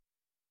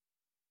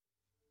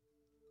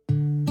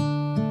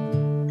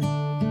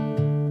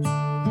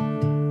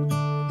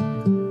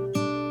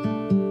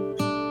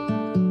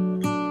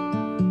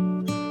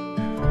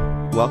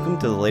Welcome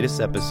to the latest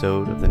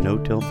episode of the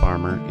No-Till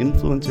Farmer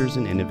Influencers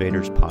and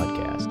Innovators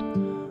podcast.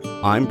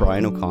 I'm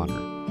Brian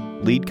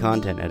O'Connor, lead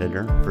content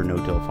editor for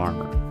No-Till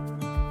Farmer.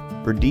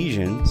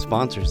 Verdesian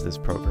sponsors this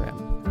program,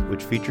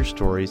 which features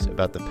stories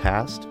about the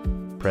past,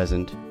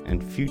 present,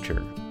 and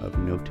future of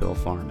no-till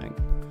farming.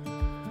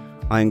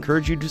 I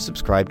encourage you to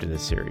subscribe to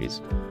this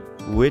series,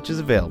 which is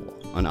available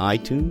on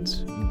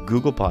iTunes,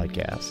 Google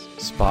Podcasts,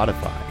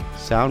 Spotify,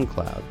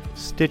 SoundCloud,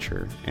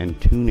 Stitcher, and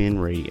TuneIn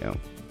Radio.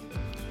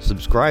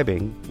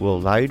 Subscribing will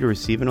allow you to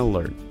receive an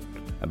alert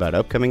about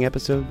upcoming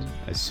episodes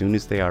as soon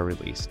as they are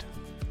released.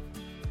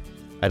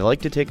 I'd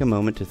like to take a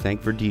moment to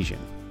thank Verdesian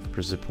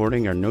for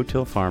supporting our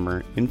No-Till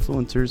Farmer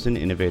Influencers and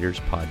Innovators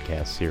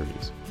podcast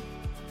series.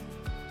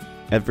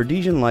 At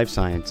Verdesian Life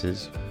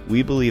Sciences,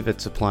 we believe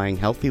that supplying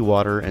healthy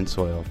water and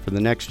soil for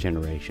the next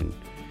generation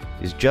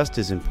is just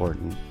as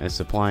important as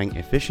supplying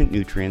efficient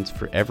nutrients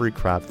for every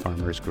crop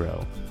farmers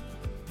grow.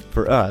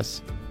 For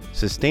us,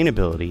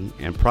 sustainability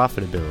and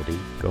profitability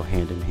go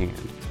hand in hand.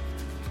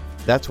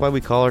 That's why we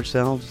call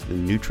ourselves the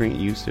Nutrient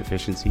Use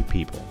Efficiency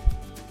People.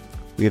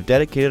 We have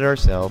dedicated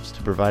ourselves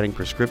to providing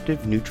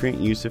prescriptive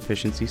nutrient use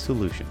efficiency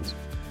solutions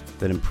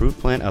that improve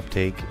plant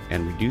uptake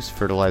and reduce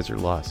fertilizer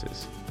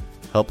losses,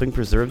 helping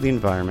preserve the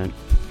environment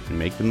and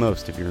make the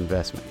most of your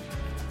investment.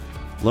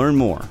 Learn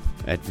more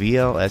at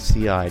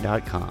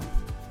vlsci.com.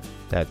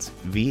 That's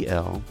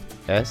vlsci.com.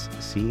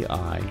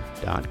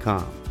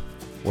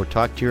 Or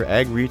talk to your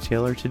ag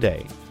retailer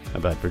today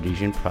about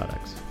Verdesian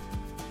products.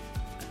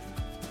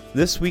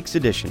 This week's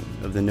edition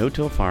of the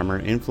No-Till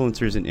Farmer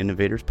Influencers and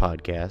Innovators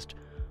podcast,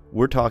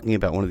 we're talking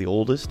about one of the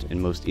oldest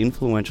and most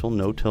influential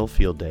no-till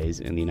field days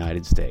in the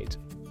United States.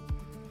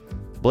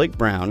 Blake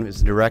Brown is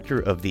the director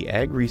of the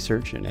Ag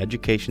Research and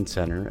Education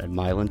Center at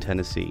Milan,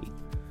 Tennessee.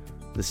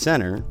 The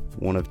center,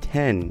 one of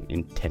 10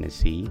 in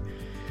Tennessee,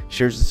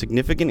 shares a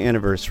significant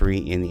anniversary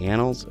in the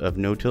annals of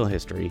no-till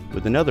history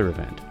with another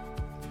event.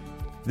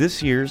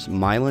 This year's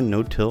Milan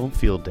No-Till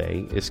Field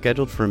Day is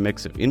scheduled for a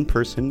mix of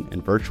in-person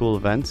and virtual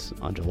events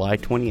on July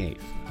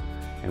 28th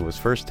and was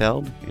first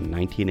held in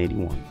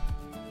 1981.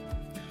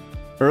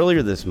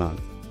 Earlier this month,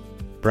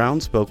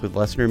 Brown spoke with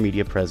Lessiter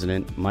Media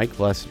President Mike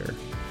Lessiter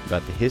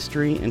about the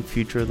history and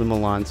future of the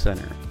Milan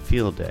Center,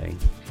 Field Day,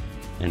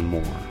 and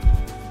more.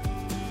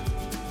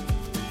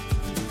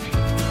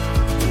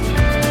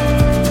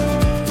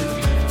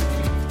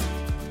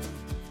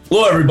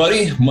 Hello,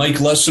 everybody. Mike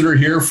Lessiter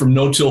here from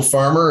No-Till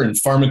Farmer and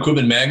Farm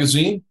Equipment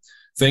Magazine.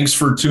 Thanks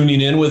for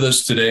tuning in with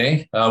us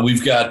today.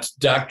 We've got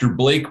Dr.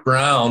 Blake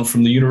Brown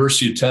from the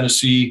University of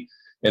Tennessee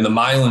and the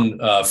Milan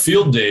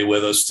Field Day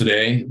with us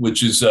today,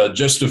 which is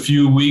just a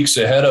few weeks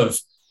ahead of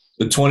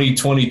the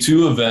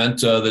 2022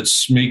 event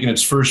that's making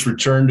its first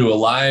return to a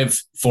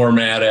live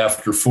format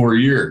after 4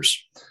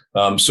 years.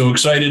 So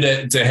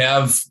excited to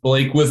have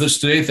Blake with us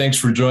today. Thanks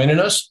for joining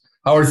us.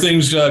 How are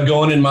things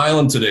going in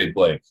Milan today,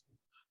 Blake?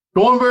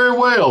 Going very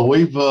well.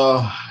 We've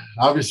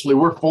obviously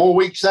we're 4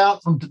 weeks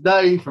out from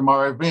today from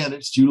our event.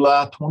 It's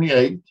July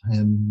 28th,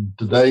 and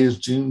today is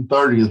June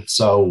 30th.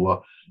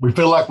 So we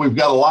feel like we've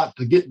got a lot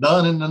to get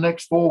done in the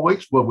next 4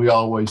 weeks, but we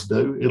always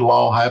do. It'll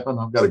all happen.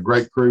 I've got a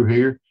great crew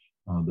here.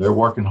 They're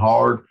working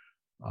hard.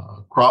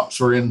 Crops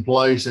are in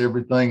place.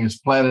 Everything is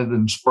planted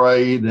and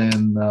sprayed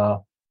and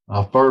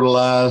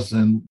fertilized,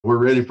 and we're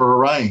ready for a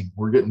rain.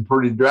 We're getting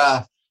pretty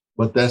dry,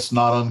 but that's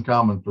not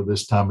uncommon for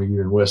this time of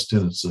year in West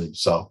Tennessee.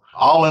 So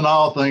all in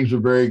all, things are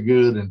very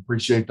good, and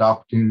appreciate the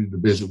opportunity to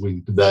visit with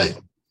you today.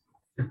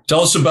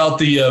 Tell us about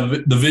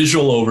the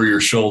visual over your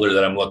shoulder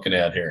that I'm looking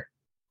at here.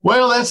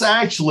 Well, that's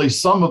actually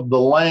some of the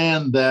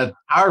land that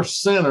our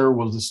center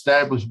was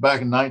established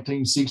back in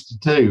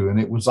 1962, and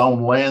it was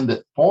on land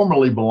that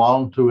formerly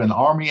belonged to an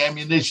Army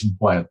ammunition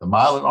plant, the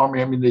Milan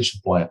Army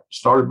Ammunition Plant,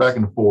 started back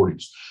in the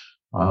 40s.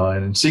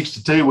 And in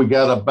 62, we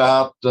got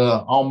about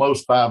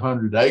almost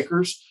 500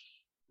 acres.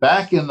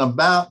 Back in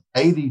about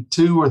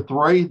 82 or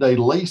 3, they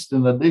leased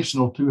an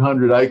additional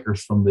 200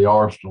 acres from the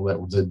arsenal that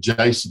was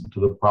adjacent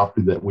to the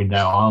property that we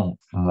now own.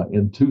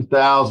 In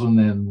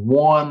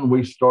 2001,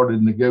 we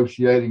started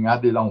negotiating. I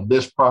did on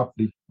this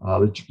property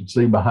that you can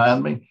see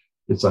behind me.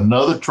 It's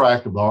another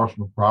tract of the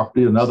arsenal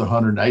property, another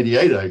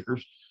 188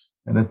 acres.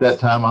 And at that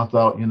time, I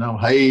thought,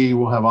 hey,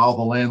 we'll have all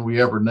the land we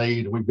ever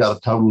need. We've got a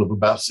total of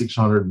about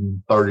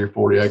 630 or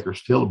 40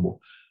 acres tillable.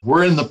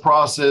 We're in the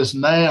process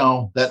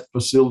now. That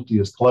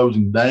facility is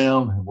closing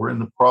down, and we're in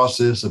the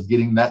process of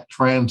getting that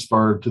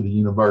transferred to the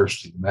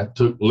university. And that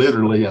took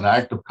literally an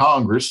act of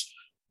Congress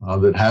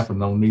that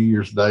happened on New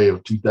Year's Day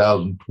of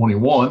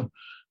 2021.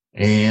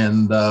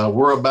 And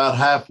we're about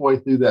halfway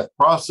through that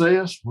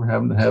process. We're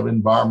having to have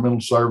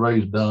environmental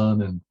surveys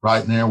done. And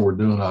right now we're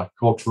doing a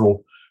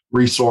cultural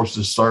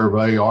resources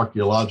survey,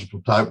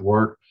 archaeological type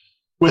work,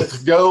 with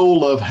the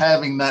goal of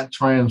having that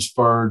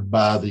transferred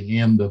by the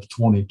end of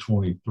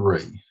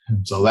 2023.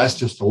 And so that's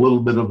just a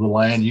little bit of the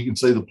land. You can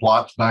see the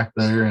plots back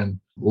there and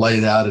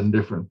laid out in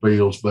different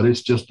fields, but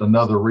it's just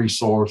another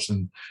resource.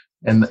 And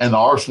the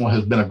Arsenal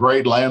has been a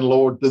great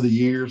landlord through the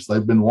years.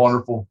 They've been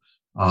wonderful,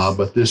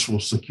 but this will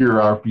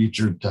secure our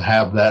future to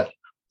have that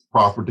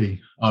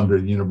property under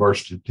the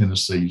University of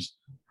Tennessee's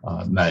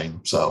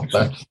name. So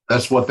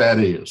that's what that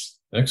is.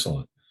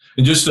 Excellent.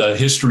 And just a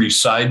history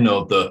side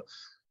note, the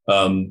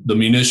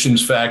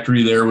munitions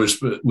factory there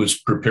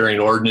was preparing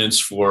ordnance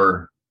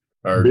for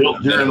our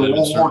built during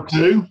World War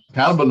II.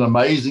 Kind of an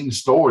amazing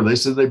story. They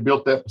said they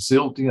built that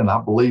facility in, I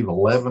believe,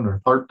 11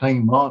 or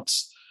 13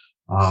 months.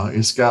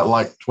 It's got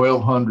like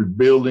 1,200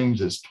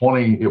 buildings.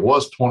 It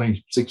was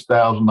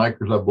 26,000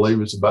 acres, I believe.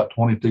 It's about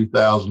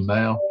 22,000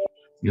 now.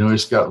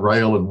 It's got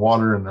rail and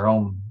water and their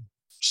own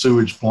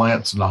sewage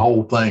plants and the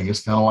whole thing.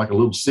 It's kind of like a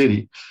little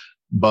city,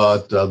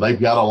 but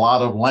they've got a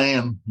lot of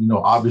land,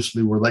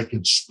 obviously where they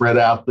can spread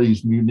out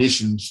these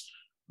munitions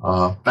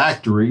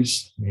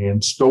factories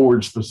and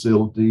storage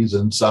facilities.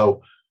 And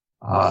so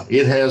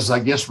it has, I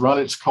guess, run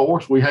its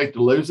course. We hate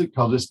to lose it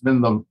because it's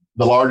been the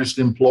largest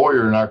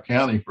employer in our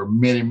county for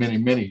many, many,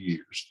 many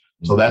years.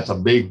 So that's a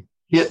big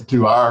hit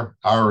to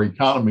our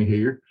economy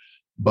here.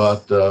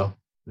 But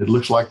it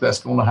looks like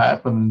that's going to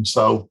happen. And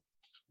so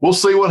we'll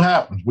see what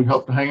happens. We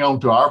hope to hang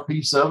on to our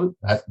piece of it.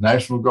 That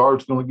National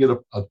Guard's going to get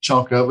a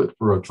chunk of it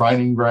for a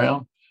training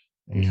ground.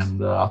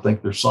 And I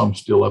think there's some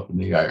still up in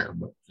the air.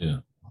 But yeah,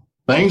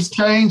 things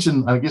change,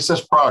 and I guess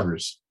that's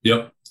progress.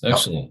 Yep.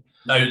 Excellent.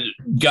 I've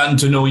gotten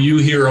to know you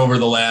here over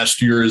the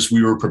last year as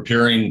we were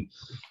preparing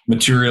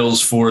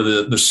materials for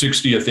the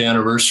 60th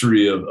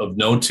anniversary of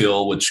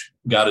No-Till, which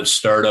got its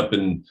start up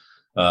in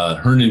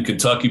Herndon,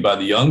 Kentucky by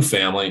the Young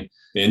family.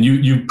 And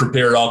you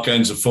prepared all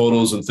kinds of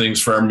photos and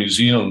things for our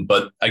museum.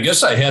 But I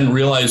guess I hadn't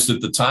realized at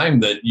the time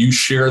that you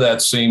share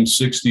that same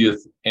 60th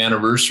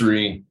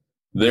anniversary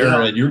there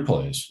at your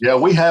place. Yeah,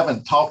 we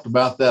haven't talked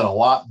about that a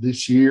lot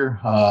this year.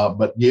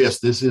 But yes,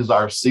 this is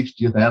our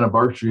 60th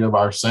anniversary of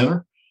our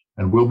center.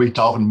 And we'll be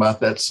talking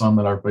about that some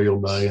at our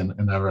field day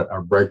and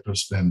our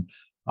breakfast. And,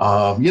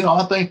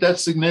 I think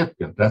that's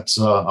significant. That's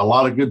a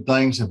lot of good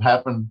things have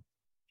happened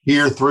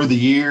here through the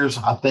years.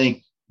 I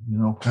think,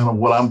 kind of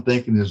what I'm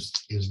thinking is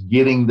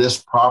getting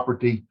this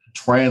property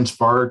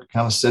transferred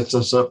kind of sets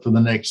us up for the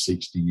next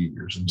 60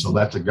 years. And so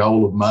that's a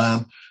goal of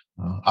mine.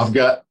 I've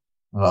got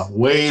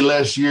way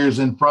less years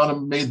in front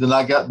of me than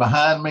I got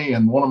behind me.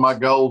 And one of my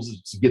goals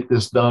is to get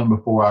this done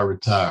before I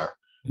retire.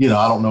 I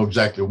don't know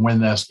exactly when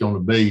that's going to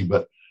be,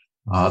 but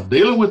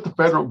dealing with the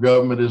federal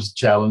government is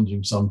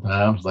challenging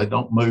sometimes. They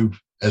don't move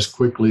as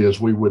quickly as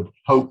we would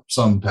hope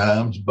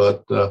sometimes,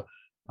 but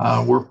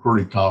we're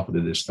pretty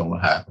confident it's going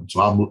to happen.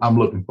 So I'm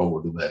looking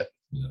forward to that.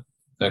 Yeah.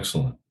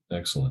 Excellent.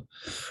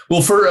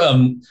 Well,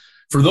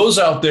 for those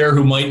out there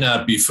who might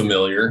not be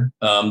familiar,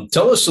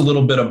 tell us a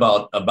little bit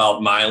about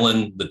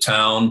Milan, the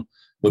town,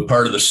 what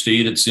part of the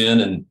state it's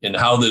in, and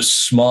how this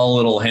small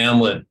little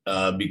hamlet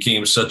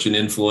became such an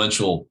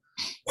influential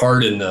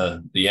part in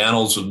the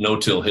annals of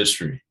no-till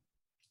history.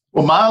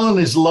 Well, Milan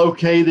is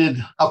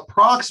located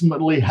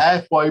approximately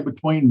halfway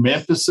between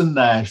Memphis and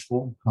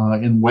Nashville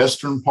in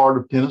western part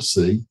of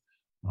Tennessee.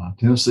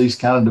 Tennessee's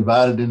kind of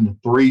divided into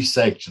three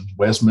sections,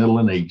 west, middle,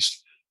 and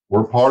east.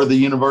 We're part of the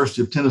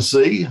University of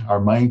Tennessee. Our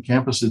main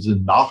campus is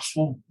in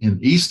Knoxville in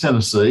East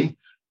Tennessee.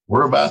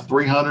 We're about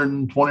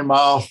 320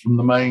 miles from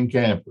the main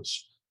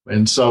campus.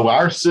 And so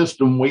our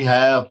system, we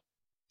have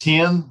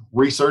 10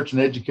 research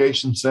and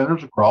education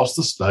centers across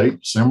the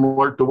state,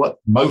 similar to what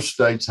most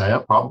states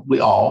have,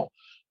 probably all.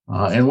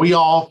 And we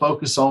all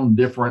focus on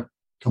different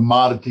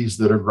commodities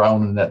that are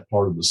grown in that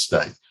part of the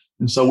state.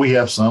 And so we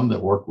have some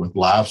that work with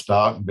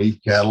livestock,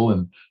 beef cattle,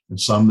 and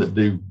some that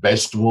do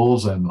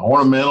vegetables and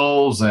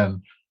ornamentals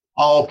and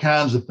all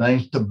kinds of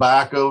things,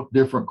 tobacco,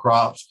 different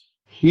crops.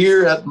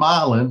 Here at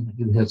Milan,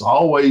 it has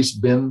always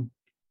been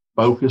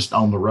focused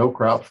on the row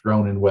crops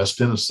grown in West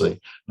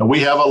Tennessee. Now, we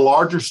have a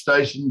larger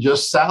station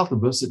just south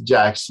of us at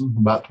Jackson,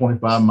 about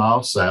 25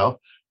 miles south,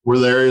 where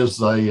there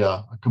is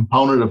a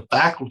component of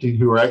faculty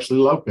who are actually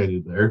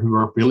located there, who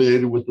are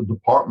affiliated with the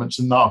departments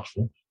in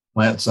Knoxville: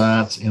 plant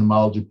science,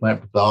 entomology, plant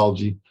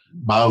pathology,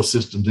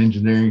 biosystems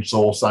engineering,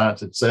 soil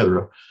science, et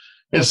cetera.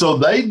 And so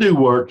they do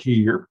work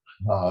here.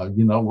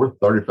 We're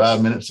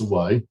 35 minutes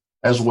away,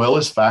 as well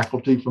as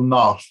faculty from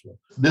Knoxville.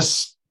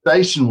 This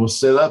station was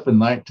set up in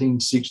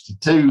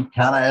 1962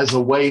 kind of as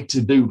a way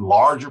to do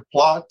larger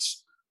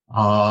plots,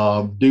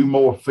 do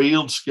more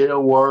field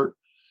scale work.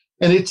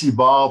 And it's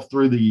evolved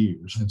through the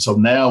years. And so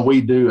now we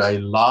do a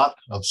lot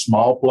of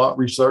small plot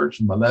research.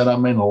 And by that, I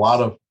mean a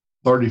lot of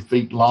 30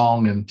 feet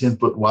long and 10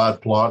 foot wide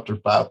plots or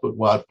 5 foot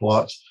wide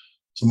plots.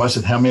 Somebody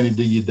said, how many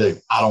do you do?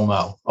 I don't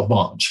know, a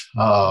bunch.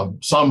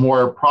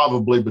 Somewhere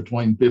probably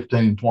between 15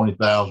 and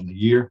 20,000 a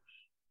year.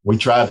 We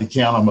tried to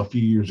count them a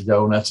few years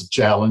ago, and that's a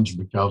challenge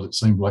because it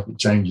seems like it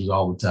changes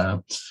all the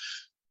time.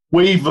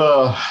 We've,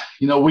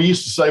 we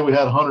used to say we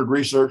had 100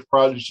 research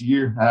projects a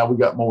year. Now we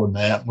got more than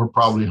that. We're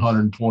probably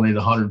 120 to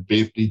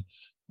 150.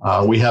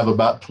 We have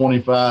about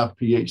 25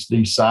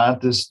 PhD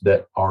scientists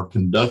that are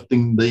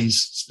conducting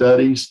these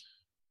studies.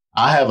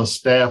 I have a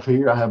staff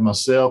here. I have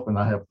myself, and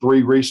I have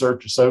 3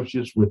 research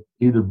associates with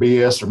either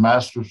BS or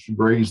master's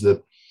degrees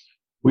that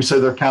we say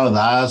they're kind of the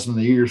eyes and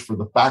the ears for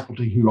the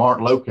faculty who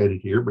aren't located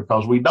here,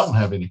 because we don't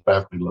have any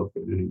faculty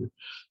located here.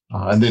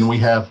 And then we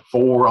have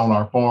 4 on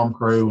our farm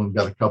crew, and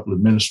got a couple of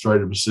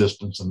administrative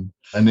assistants. And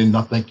then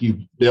I think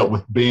you've dealt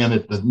with Ben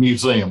at the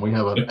museum. We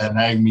have an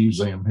ag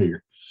museum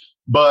here.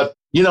 But,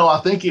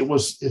 I think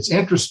it's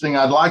interesting.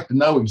 I'd like to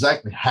know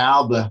exactly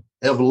how the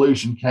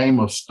evolution came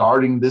of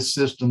starting this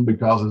system,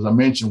 because as I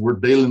mentioned, we're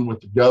dealing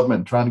with the government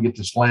and trying to get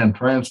this land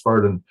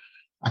transferred. And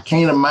I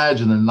can't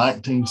imagine in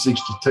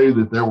 1962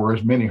 that there were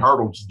as many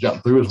hurdles to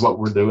jump through as what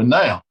we're doing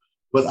now.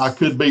 But I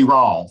could be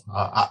wrong.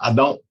 I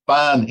don't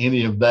find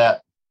any of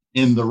that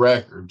in the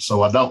record,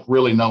 so I don't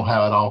really know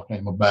how it all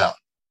came about.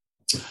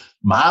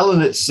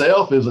 Milan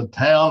itself is a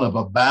town of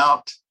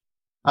about,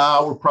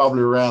 we're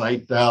probably around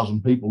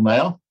 8,000 people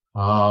now.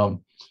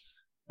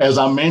 As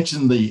I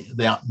mentioned,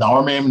 the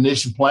Army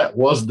ammunition plant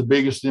was the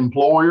biggest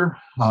employer.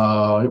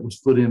 It was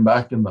put in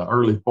back in the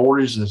early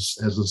 40s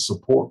as a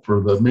support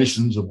for the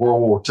missions of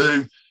World War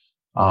II.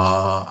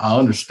 I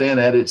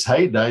understand at its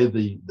heyday,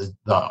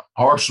 the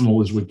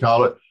arsenal, as we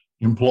call it,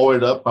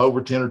 employed up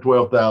over 10 or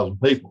 12,000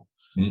 people.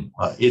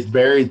 It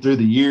varied through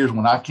the years.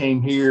 When I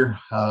came here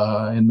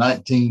in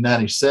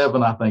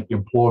 1997, I think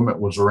employment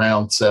was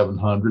around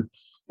 700,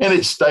 and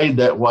it stayed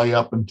that way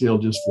up until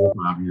just 4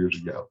 or 5 years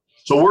ago.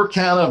 So we're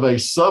kind of a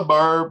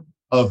suburb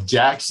of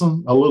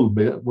Jackson a little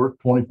bit. We're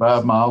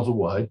 25 miles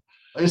away.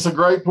 It's a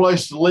great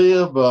place to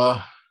live.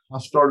 I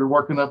started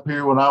working up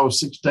here when I was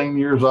 16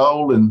 years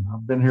old, and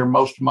I've been here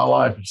most of my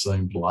life, it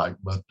seems like.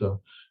 But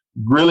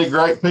really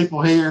great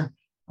people here.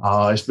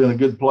 It's been a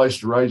good place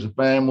to raise a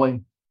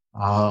family.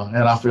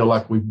 And I feel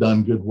like we've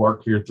done good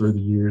work here through the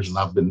years, and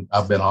I've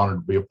been honored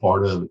to be a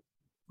part of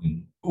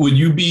it. Would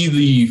you be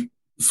the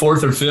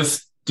 4th or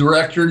 5th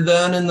director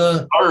then in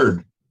the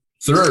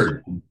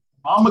third?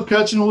 Tom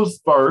McCutcheon was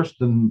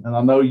first, and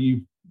I know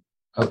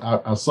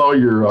I saw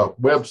your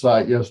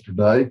website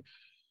yesterday,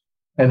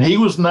 and he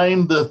was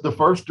named the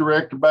first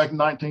director back in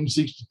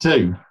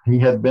 1962. He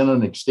had been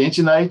an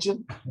extension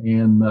agent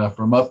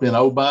from up in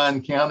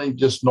Obion County,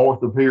 just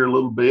north of here a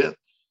little bit.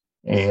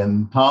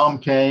 And Tom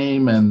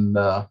came, and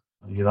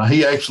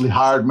he actually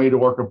hired me to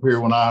work up here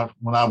when I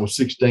was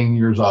 16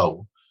 years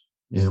old.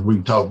 And we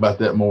can talk about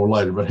that more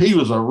later. But he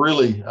was a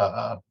really,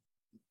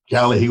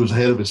 he was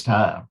ahead of his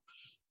time.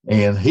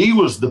 And he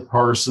was the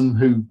person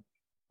who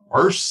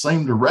first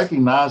seemed to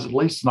recognize, at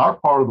least in our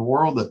part of the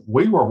world, that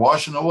we were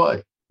washing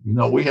away.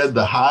 We had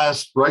the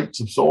highest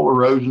rates of soil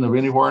erosion of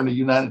anywhere in the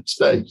United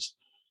States.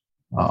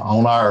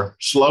 On our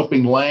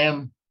sloping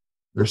land,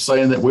 they're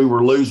saying that we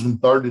were losing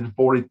 30 to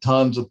 40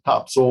 tons of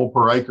topsoil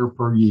per acre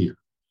per year.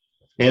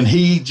 And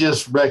he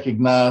just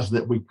recognized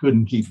that we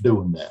couldn't keep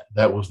doing that.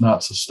 That was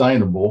not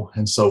sustainable.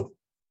 And so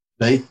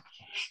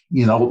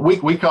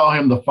we call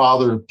him the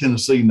father of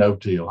Tennessee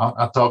no-till.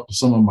 I talked to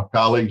some of my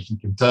colleagues in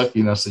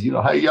Kentucky, and I said,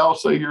 hey, y'all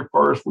say you're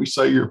first, we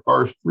say you're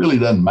first. Really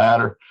doesn't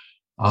matter.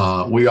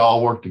 We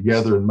all worked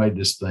together and made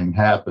this thing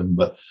happen.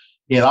 But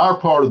in our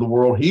part of the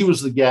world, he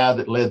was the guy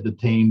that led the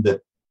team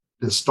that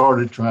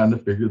started trying to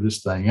figure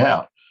this thing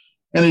out.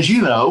 And as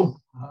you know,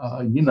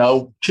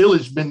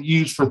 tillage has been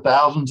used for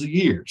thousands of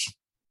years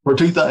for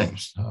 2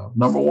 things.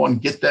 Number 1,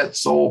 get that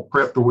soil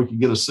prepped where we can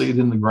get a seed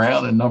in the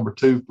ground. And number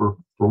 2, for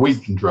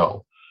weed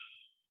control.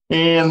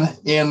 And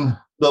in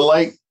the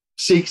late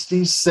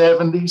 60s,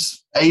 70s,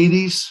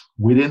 80s,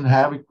 we didn't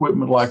have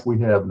equipment like we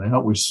have now.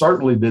 We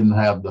certainly didn't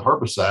have the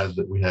herbicides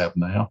that we have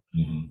now.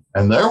 Mm-hmm.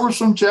 And there were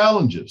some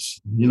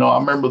challenges. I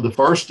remember the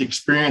first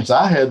experience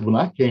I had when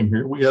I came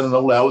here, we had an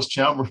old Alice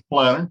Chalmers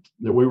planter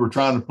that we were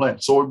trying to plant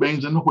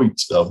soybeans in the wheat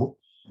stubble.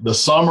 The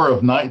summer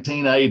of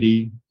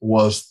 1980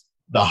 was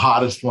the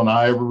hottest one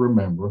I ever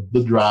remember,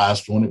 the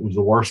driest one. It was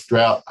the worst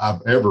drought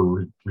I've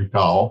ever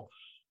recall.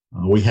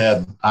 We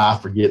had,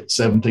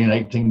 17,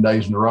 18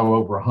 days in a row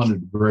over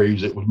 100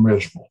 degrees. It was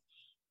miserable.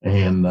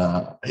 And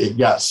it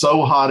got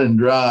so hot and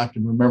dry, I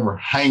can remember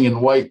hanging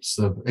weights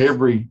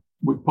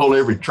we pulled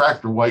every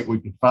tractor weight we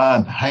could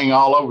find, hang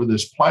all over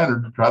this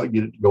planter to try to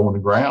get it to go in the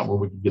ground where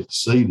we could get the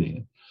seed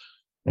in.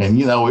 And,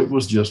 it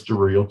was just a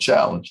real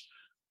challenge.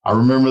 I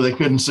remember they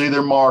couldn't see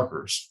their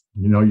markers.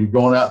 You're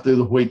going out through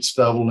the wheat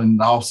stubble,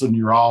 and all of a sudden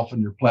you're off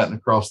and you're planting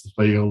across the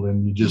field,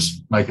 and you're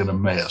just making a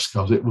mess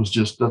because it was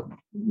just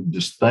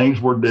things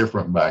were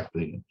different back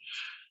then.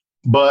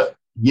 But,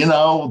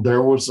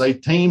 there was a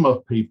team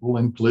of people,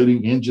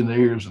 including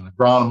engineers and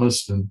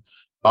agronomists, and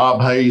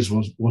Bob Hayes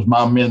was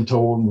my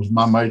mentor and was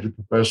my major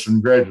professor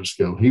in graduate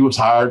school. He was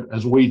hired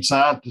as a weed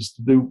scientist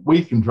to do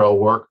weed control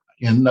work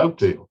in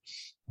no-till.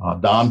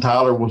 Don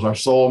Tyler was our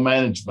soil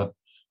management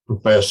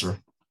professor,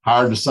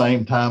 hired the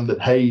same time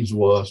that Hayes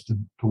was to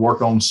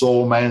work on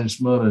soil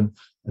management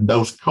and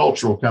those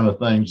cultural kind of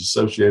things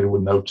associated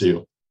with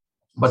no-till.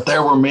 But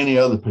there were many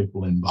other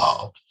people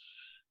involved.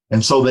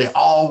 And so they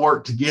all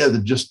worked together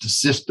just to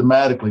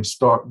systematically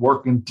start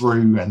working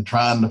through and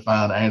trying to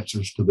find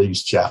answers to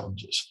these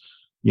challenges.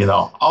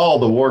 All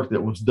the work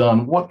that was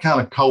done, what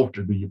kind of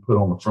coulter do you put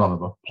on the front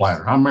of a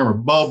planter? I remember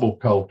bubble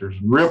coulters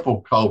and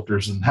ripple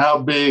coulters and how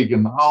big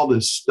and all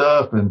this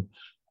stuff. And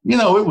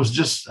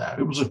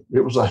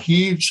it was a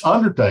huge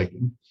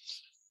undertaking.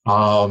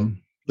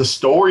 The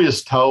story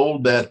is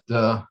told that,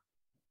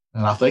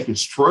 and I think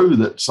it's true,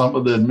 that some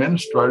of the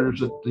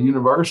administrators at the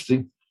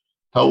university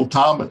told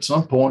Tom at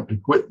some point to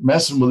quit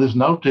messing with his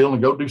no-till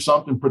and go do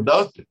something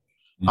productive.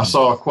 Mm-hmm. I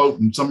saw a quote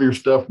in some of your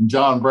stuff from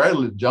John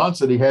Bradley. John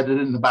said he had it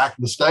in the back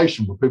of the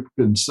station where people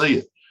couldn't see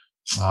it.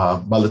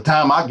 By the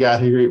time I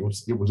got here, it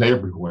was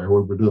everywhere.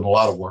 We were doing a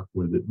lot of work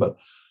with it. But,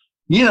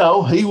 he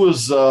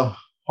was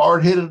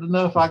hard-headed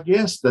enough, I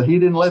guess, that he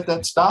didn't let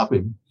that stop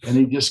him. And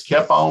he just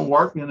kept on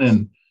working.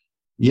 And,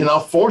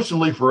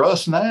 fortunately for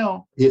us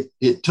now,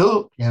 it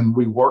took, and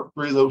we worked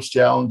through those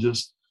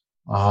challenges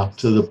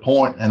to the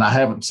point, and I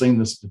haven't seen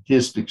the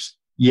statistics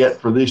yet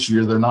for this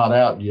year. They're not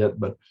out yet,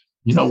 but,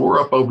 we're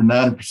up over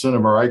 90%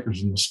 of our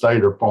acres in the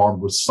state are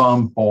farmed with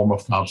some form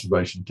of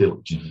conservation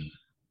tillage. Mm-hmm.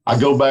 I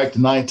go back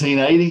to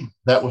 1980,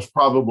 that was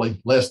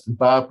probably less than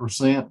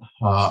 5%.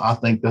 I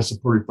think that's a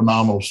pretty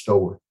phenomenal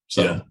story.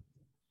 So, yeah,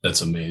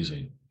 that's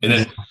amazing.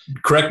 And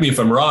correct me if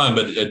I'm wrong,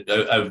 but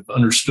I've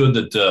understood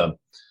that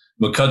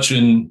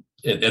McCutcheon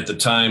at the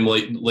time,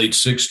 late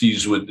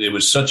 60s, it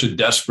was such a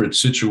desperate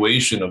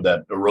situation of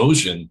that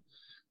erosion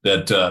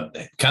that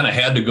kind of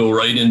had to go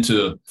right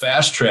into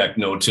fast track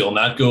no-till,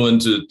 not go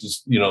into,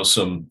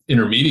 some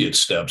intermediate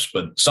steps,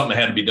 but something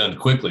had to be done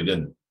quickly,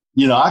 didn't it?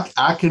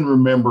 I can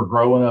remember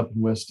growing up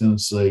in West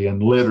Tennessee,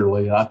 and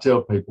literally, I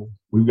tell people,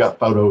 we've got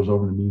photos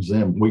over in the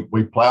museum.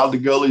 We plowed the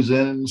gullies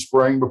in the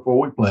spring before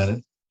we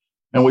planted,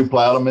 and we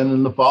plowed them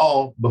in the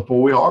fall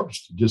before we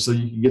harvested, just so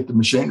you could get the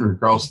machinery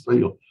across the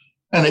field.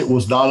 And it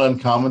was not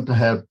uncommon to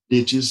have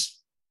ditches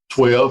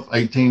 12,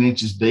 18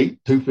 inches deep,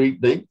 2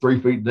 feet deep, 3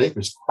 feet deep.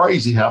 It's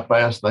crazy how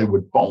fast they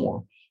would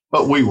form.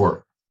 But we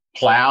were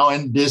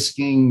plowing,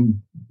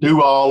 disking,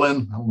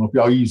 do-alling. I don't know if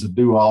y'all use a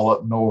do-all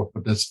up north,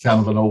 but that's kind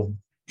of an old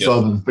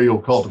southern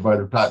field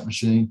cultivator type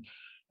machine.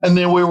 And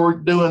then we were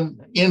doing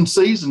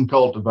in-season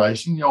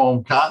cultivation,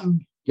 on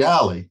cotton.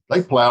 Golly,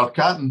 they plowed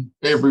cotton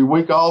every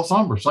week all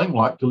summer, seemed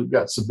like, till it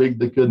got so big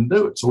they couldn't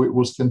do it. So it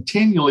was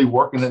continually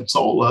working that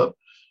soil up.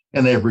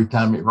 And every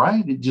time it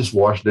rained, it just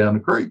washed down the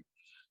creek.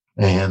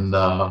 And,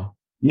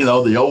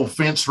 the old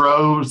fence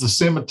rows, the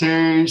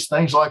cemeteries,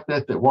 things like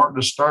that weren't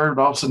disturbed,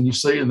 all of a sudden you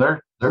see, and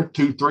they're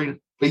 2-3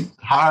 feet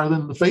higher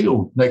than the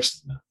field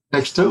next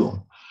to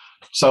them.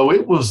 So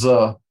it was,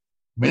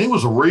 it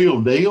was a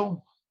real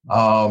deal.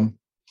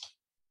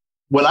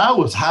 When I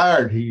was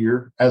hired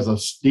here as a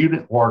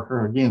student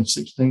worker, again,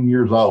 16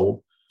 years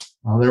old,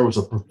 there was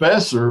a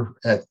professor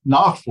at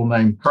Knoxville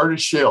named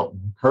Curtis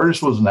Shelton.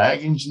 Curtis was an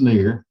ag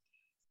engineer.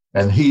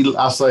 And he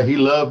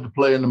loved to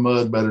play in the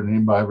mud better than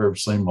anybody I've ever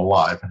seen in my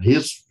life. And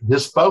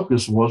his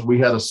focus was, we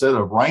had a set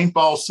of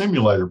rainfall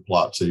simulator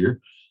plots here.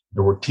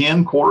 There were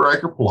 10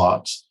 quarter-acre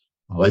plots.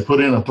 They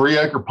put in a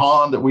 3-acre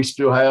pond that we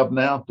still have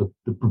now to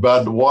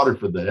provide the water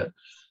for that.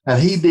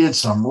 And he did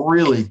some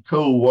really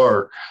cool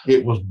work.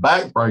 It was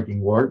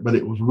backbreaking work, but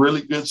it was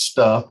really good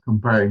stuff,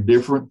 comparing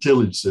different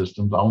tillage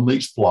systems on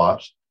these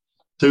plots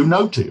to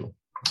no-till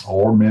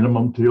or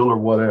minimum till or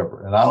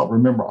whatever. And I don't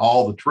remember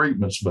all the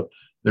treatments, but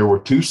there were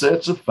 2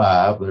 sets of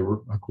 5. They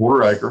were a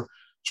quarter acre.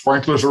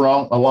 Sprinklers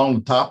along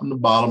the top and the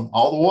bottom.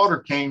 All the water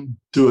came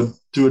to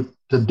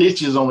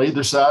ditches on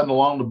either side and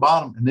along the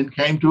bottom, and then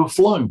came to a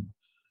flume.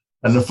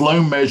 And the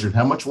flume measured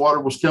how much water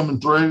was coming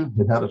through.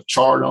 It had a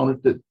chart on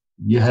it that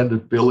you had to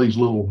fill these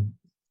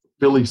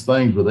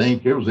things with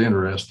ink. It was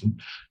interesting.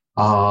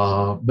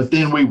 But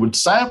then we would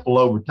sample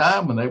over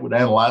time, and they would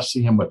analyze,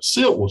 see how much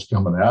silt was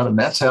coming out, and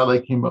that's how they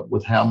came up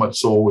with how much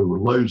soil we were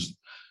losing.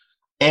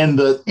 And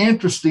the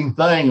interesting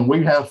thing, and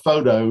we have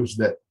photos,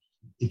 that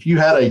if you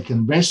had a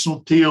conventional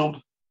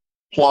tilled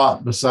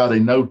plot beside a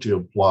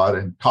no-till plot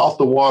and caught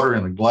the water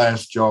in a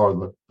glass jar,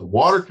 the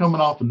water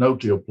coming off a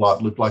no-till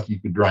plot looked like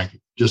you could drink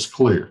it, just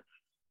clear.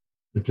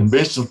 The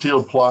conventional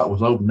tilled plot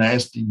was old,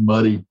 nasty,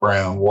 muddy,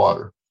 brown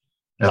water.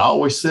 And I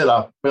always said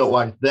I felt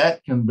like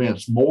that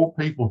convinced more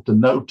people to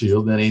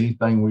no-till than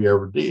anything we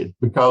ever did,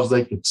 because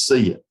they could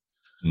see it.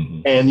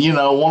 Mm-hmm.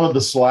 And, one of the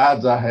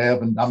slides I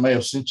have, and I may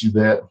have sent you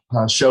that,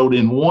 I showed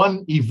in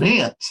one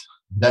event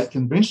that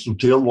conventional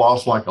till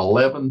lost like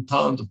 11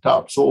 tons of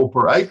topsoil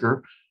per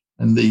acre,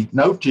 and the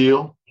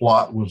no-till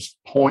plot was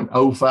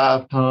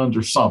 0.05 tons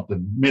or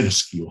something,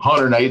 minuscule,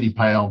 180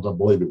 pounds, I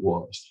believe it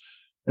was.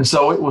 And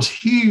so it was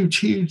huge,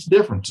 huge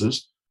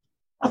differences.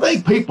 I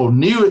think people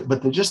knew it,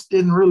 but they just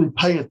didn't really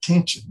pay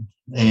attention.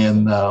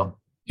 And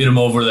hit them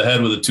over the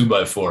head with a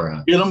 2x4.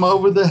 Huh? Hit them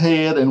over the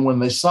head. And when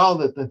they saw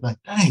that, they think,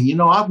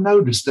 dang, I've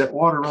noticed that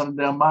water running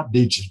down my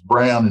ditch is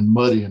brown and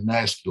muddy and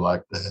nasty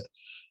like that.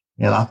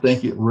 And I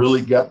think it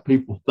really got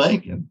people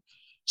thinking.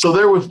 So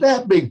there was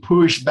that big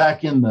push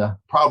back in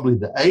probably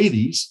the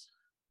 80s.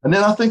 And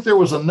then I think there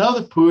was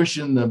another push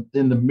in the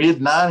mid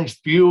 90s.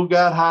 Fuel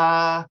got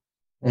high,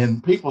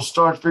 and people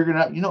started figuring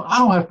out, I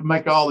don't have to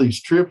make all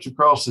these trips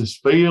across this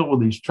field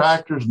with these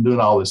tractors and doing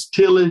all this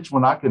tillage,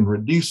 when I can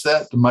reduce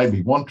that to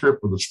maybe one trip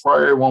with a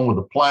sprayer, one with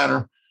a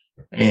planter,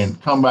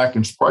 and come back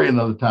and spray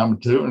another time or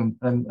two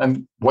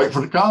and wait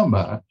for the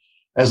combine,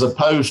 as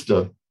opposed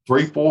to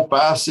 3, 4,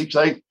 5, 6,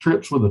 8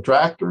 trips with a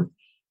tractor.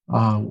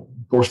 Of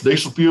course,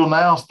 diesel fuel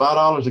now is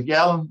 $5 a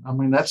gallon. I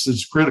mean, that's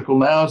as critical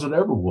now as it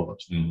ever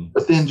was. Mm-hmm.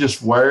 But then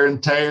just wear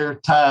and tear,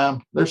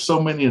 time. There's so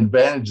many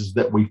advantages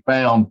that we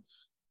found.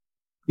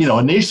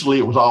 Initially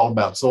it was all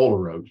about soil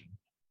erosion.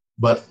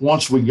 But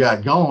once we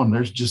got going,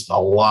 there's just a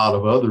lot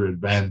of other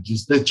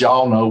advantages that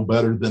y'all know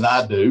better than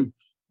I do.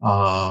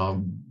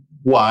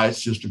 Why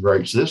it's just a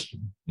great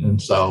system.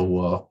 And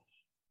so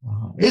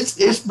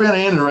it's been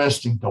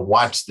interesting to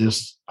watch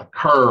this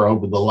occur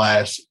over the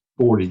last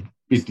 40,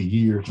 50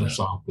 years or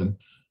something.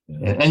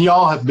 And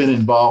y'all have been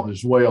involved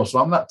as well. So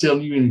I'm not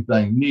telling you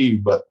anything new,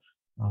 but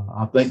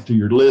I think to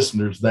your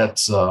listeners,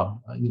 that's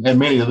and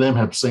many of them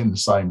have seen the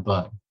same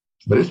thing.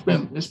 But it's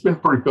been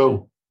pretty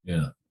cool.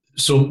 Yeah.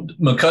 So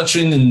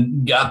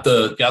McCutcheon got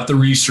the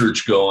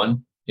research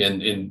going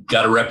and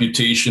got a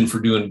reputation for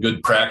doing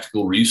good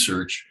practical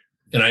research.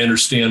 And I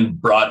understand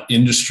brought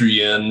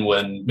industry in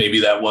when maybe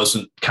that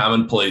wasn't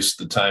commonplace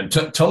at the time.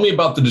 Tell me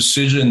about the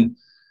decision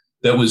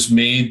that was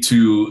made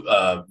to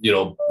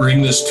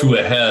bring this to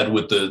a head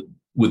with the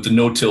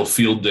no-till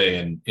field day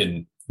in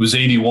it was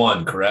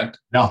 81, correct?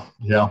 Yeah.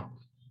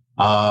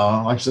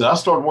 Like I said, I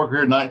started working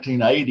here in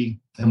 1980,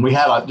 and we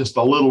had just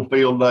a little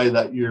field day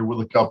that year with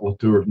a couple of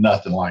tours,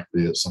 nothing like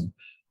this. And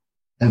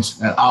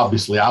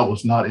obviously, I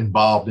was not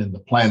involved in the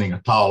planning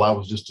at all. I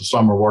was just a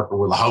summer worker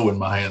with a hoe in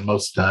my hand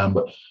most of the time.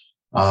 But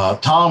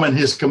Tom and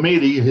his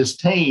committee, his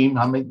team,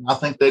 I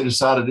think they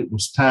decided it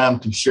was time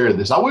to share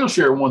this. I will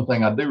share one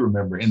thing I do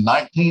remember. In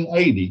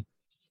 1980,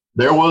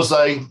 there was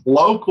a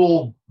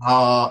local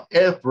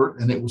effort,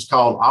 and it was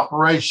called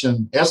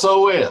Operation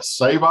SOS,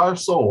 Save Our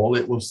Soil.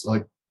 It was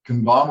a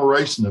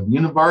conglomeration of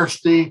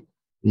university,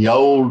 the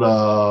old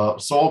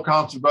Soil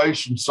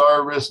Conservation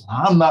Service.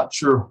 I'm not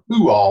sure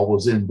who all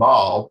was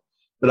involved,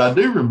 but I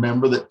do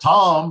remember that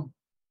Tom,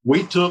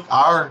 we took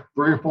our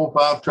 3 or 4 or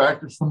 5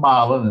 tractors from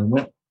Milan and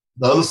went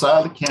the other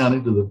side of the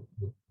county to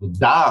the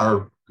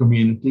Dyer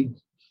community.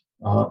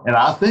 And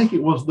I think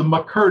it was the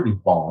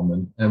McCurdy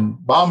farm.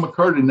 And Bob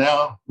McCurdy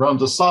now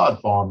runs a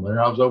sod farm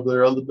there. I was over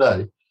there the other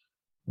day.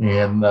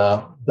 And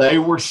they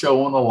were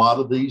showing a lot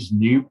of these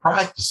new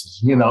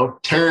practices,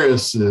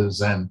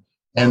 terraces and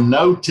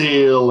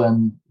no-till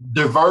and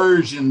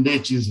diversion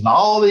ditches and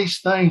all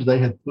these things they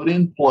had put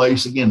in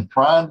place, again,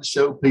 trying to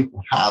show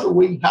people how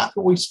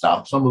can we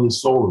stop some of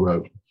this soil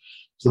erosion.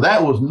 So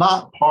that was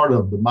not part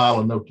of the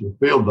Milan No-Till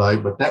Field Day,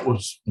 but that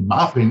was, in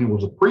my opinion,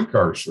 was a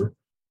precursor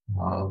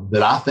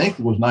that I think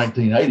was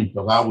 1980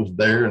 because I was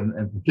there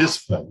and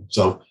participated.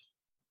 So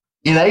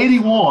in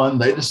 81,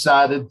 they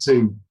decided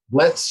to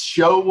let's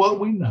show what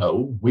we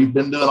know. We've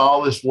been doing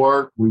all this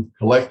work. We've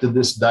collected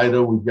this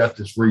data. We've got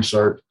this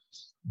research.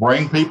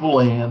 Bring people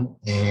in,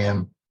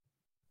 and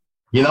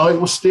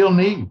it was still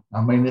new.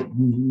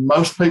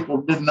 Most people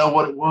didn't know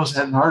what it was,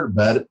 hadn't heard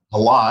about it a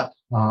lot,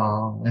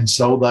 and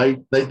so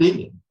they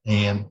did.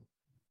 And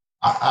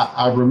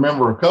I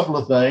remember a couple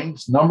of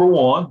things. Number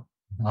one,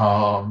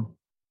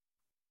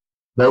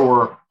 there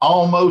were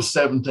almost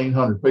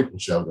 1,700 people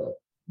showed up.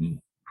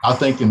 I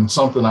think in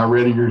something I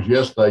read of yours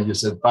yesterday, you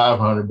said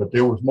 500, but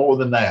there was more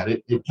than that.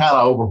 It kind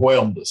of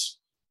overwhelmed us.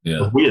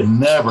 Yeah, we had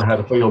never had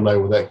a field day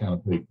with that kind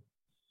of people.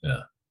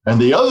 Yeah. And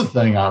the other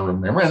thing I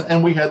remember,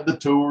 and we had the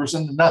tours,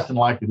 and nothing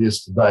like it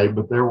is today,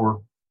 but there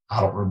were,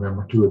 I don't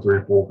remember, 2 or 3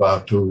 or 4 or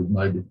 5 tours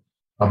maybe.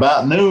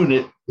 About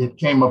noon, it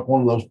came up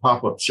one of those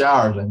pop-up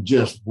showers and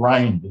just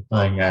rained the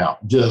thing out.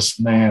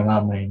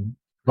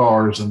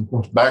 Cars. And of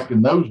course, back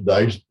in those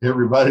days,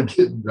 everybody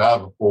didn't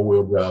drive a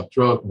 4-wheel drive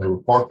truck, and they were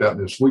parked out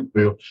in this sweet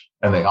field,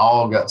 and they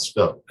all got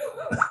stuck.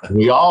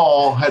 We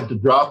all had to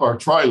drop our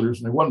trailers,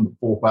 and there wasn't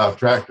 4 or 5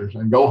 tractors,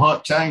 and go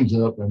hunt chains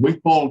up. And we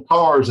pulled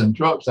cars and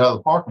trucks out of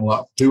the parking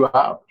lot for 2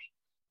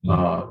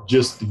 hours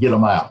just to get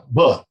them out.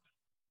 But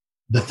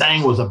the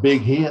thing was a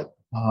big hit.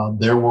 I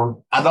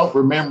don't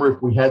remember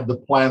if we had the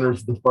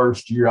planters the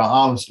first year. I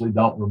honestly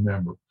don't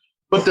remember.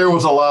 But there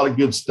was a lot of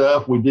good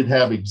stuff. We did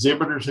have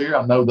exhibitors here.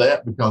 I know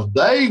that because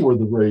they were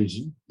the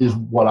reason, is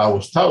what I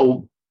was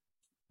told,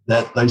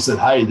 that they said,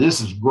 hey,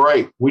 this is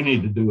great. We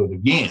need to do it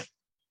again.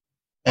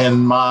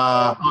 And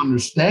my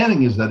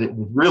understanding is that it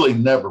was really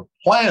never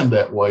planned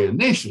that way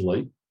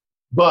initially.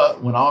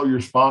 But when all your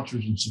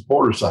sponsors and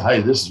supporters say, hey,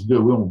 this is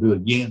good, we want to do it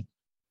again,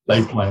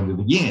 they planned it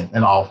again.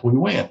 And off we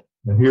went.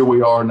 And here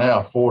we are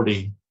now,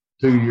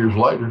 42 years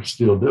later,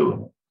 still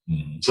doing it.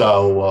 Mm-hmm.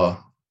 So,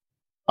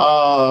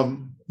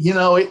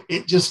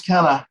 it just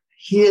kind of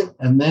hit,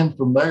 and then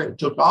from there it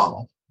took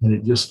off, and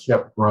it just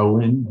kept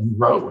growing and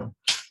growing.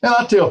 And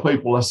I tell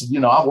people, I said,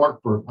 I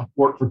worked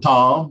for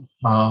Tom,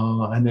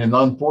 and then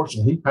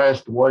unfortunately he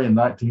passed away in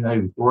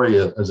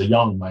 1983 as a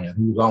young man.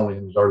 He was only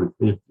in his early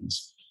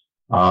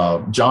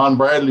 50s. John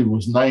Bradley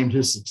was named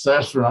his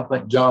successor, and I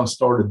think John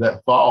started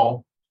that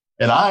fall.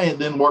 And I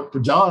then worked for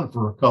John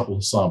for a couple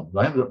of summers.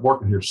 I ended up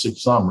working here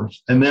 6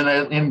 summers. And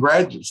then in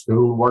graduate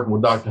school, working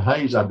with Dr.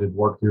 Hayes, I did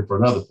work here for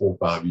another 4 or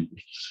 5 years.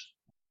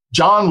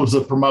 John was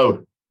the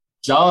promoter.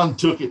 John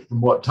took it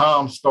from what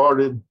Tom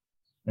started,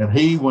 and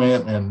he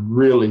went and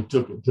really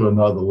took it to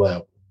another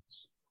level.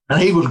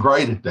 And he was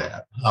great at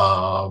that.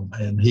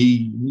 And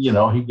he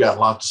got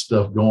lots of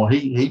stuff going.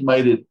 He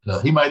made it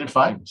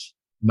famous,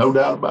 no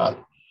doubt about it.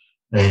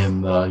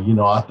 And,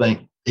 I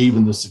think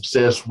even the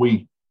success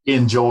we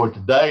enjoy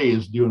today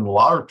is due in a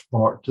large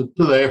part to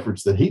the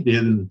efforts that he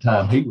did in the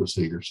time he was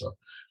here. So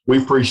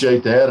we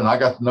appreciate that. And I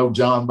got to know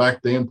John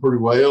back then pretty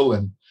well.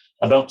 And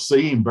I don't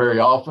see him very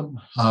often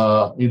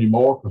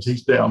anymore because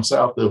he's down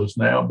south of us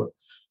now. But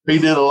he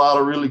did a lot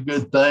of really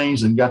good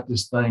things and got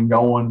this thing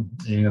going.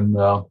 And,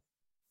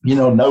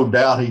 no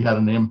doubt he had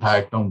an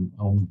impact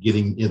on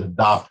getting it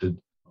adopted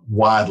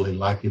widely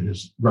like it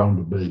has grown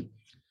to be.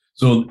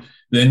 So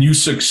then you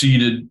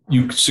succeeded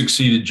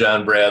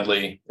John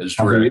Bradley as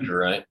director,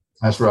 right?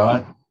 That's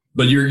right.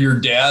 But your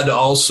dad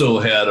also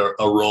had a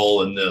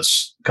role in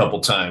this a couple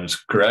times,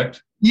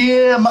 correct?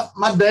 Yeah,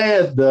 my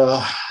dad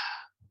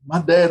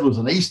was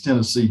an East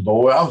Tennessee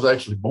boy. I was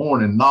actually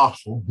born in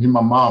Knoxville. He and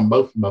my mom,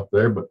 both from up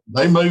there, but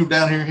they moved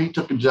down here. He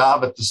took a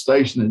job at the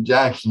station in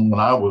Jackson when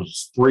I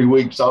was 3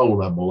 weeks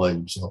old, I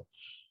believe. So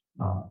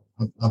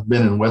I've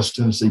been in West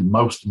Tennessee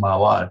most of my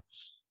life.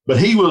 But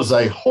he was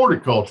a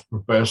horticulture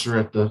professor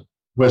at the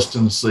West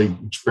Tennessee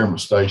Experiment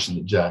Station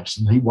at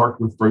Jackson. He worked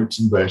with fruits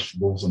and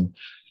vegetables, and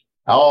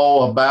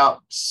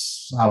about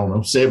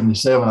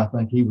 77, I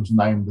think he was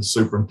named the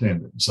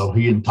superintendent. So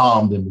he and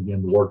Tom then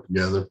began to work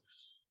together.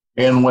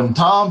 And when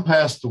Tom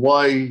passed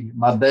away,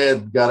 my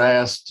dad got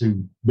asked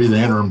to be the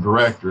interim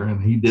director,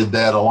 and he did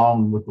that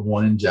along with the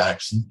one in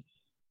Jackson.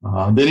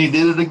 Then he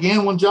did it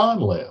again when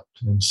John left.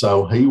 And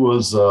so he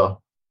was,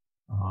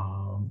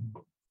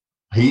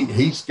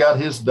 he's got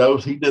his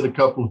dose. He did a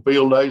couple of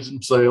field days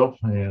himself.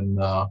 And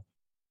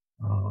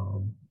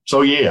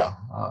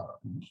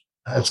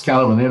that's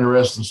kind of an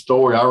interesting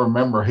story. I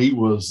remember he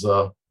was,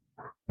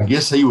 I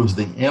guess he was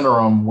the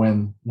interim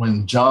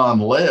when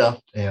John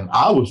left, and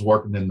I was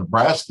working in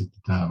Nebraska at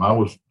the time. I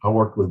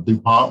worked with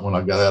DuPont when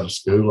I got out of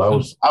school. I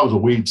was a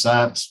weed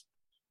science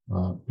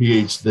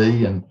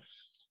PhD and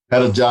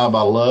had a job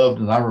I loved.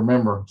 And I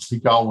remember he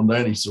called one day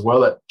and he said,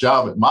 "Well, that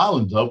job at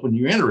Milan's open.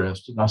 You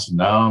interested?" And I said,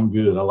 "No, I'm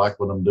good. I like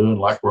what I'm doing,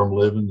 like where I'm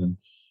living." And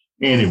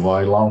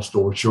anyway, long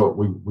story short,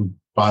 we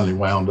finally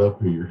wound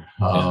up here.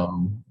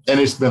 And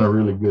it's been a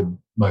really good,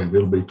 maybe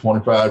it'll be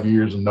 25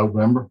 years in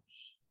November.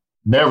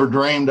 Never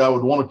dreamed I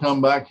would want to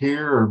come back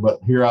here, but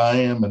here I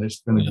am, and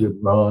it's been a good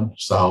run.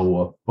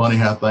 So funny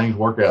how things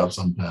work out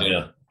sometimes.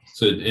 Yeah.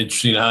 So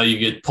interesting how you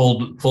get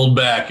pulled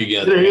back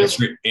again,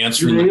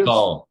 answering the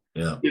call.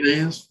 Yeah, it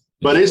is.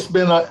 But it's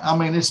been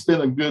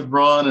a good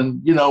run.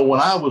 And, when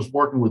I was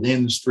working with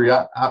industry,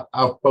 I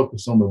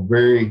focused on a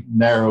very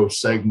narrow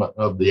segment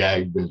of the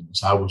ag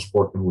business. I was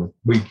working with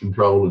weed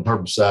control and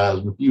herbicides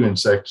and a few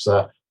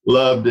insecticides.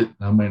 Loved it.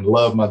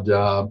 Loved my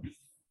job.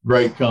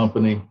 Great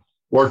company.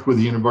 Worked with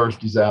the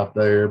universities out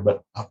there.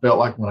 But I felt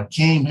like when I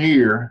came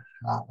here,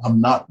 I'm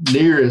not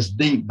near as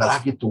deep, but I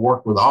get to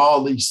work with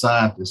all these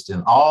scientists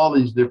in all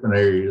these different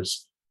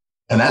areas.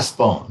 And that's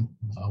fun.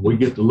 We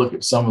get to look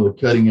at some of the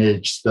cutting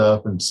edge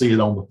stuff and see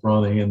it on the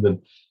front end. And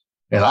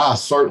I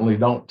certainly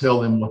don't tell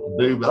them what to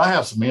do, but I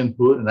have some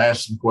input and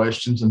ask some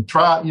questions and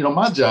try.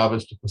 My job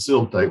is to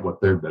facilitate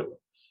what they're doing.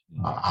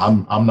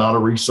 I'm not a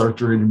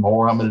researcher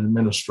anymore. I'm an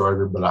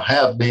administrator, but I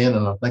have been,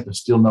 and I think I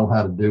still know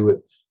how to do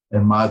it.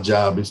 And my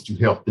job is to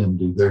help them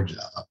do their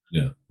job.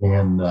 Yeah.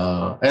 And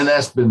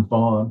that's been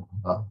fun.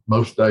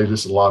 Most days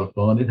it's a lot of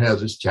fun. It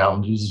has its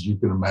challenges, as you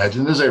can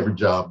imagine, as every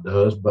job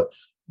does, but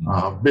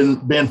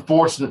been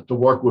fortunate to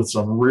work with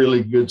some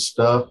really good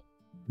stuff,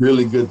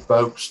 really good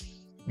folks.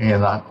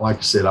 And like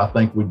I said, I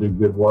think we do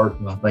good work,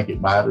 and I think it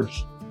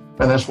matters.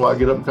 And that's why I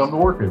get up and come to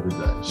work every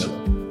day. So.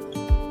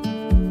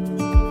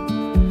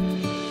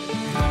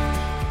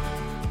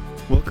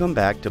 We'll come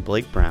back to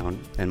Blake Brown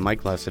and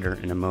Mike Lessiter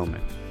in a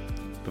moment.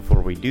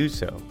 Before we do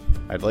so,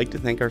 I'd like to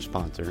thank our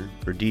sponsor,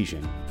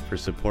 Verdesian, for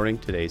supporting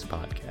today's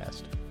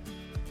podcast.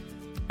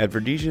 At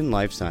Verdesian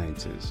Life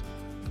Sciences,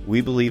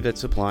 we believe that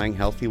supplying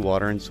healthy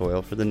water and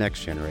soil for the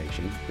next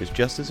generation is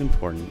just as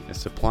important as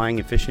supplying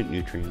efficient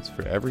nutrients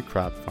for every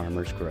crop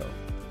farmers grow.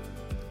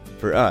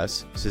 For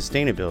us,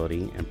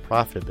 sustainability and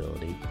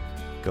profitability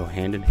go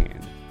hand in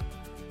hand.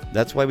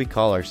 That's why we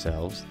call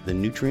ourselves the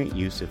Nutrient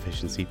Use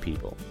Efficiency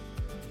People.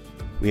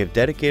 We have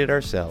dedicated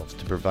ourselves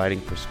to providing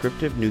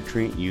prescriptive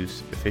nutrient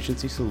use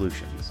efficiency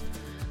solutions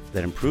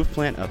that improve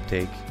plant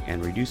uptake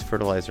and reduce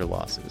fertilizer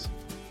losses,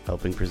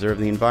 helping preserve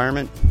the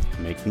environment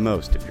and make the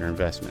most of your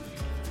investment.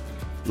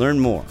 Learn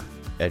more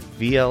at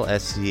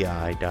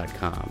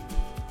vlsci.com.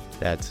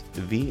 That's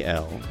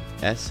vlsci.com.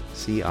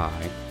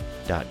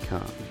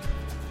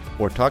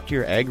 Or talk to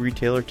your ag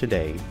retailer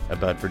today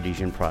about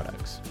Verdesian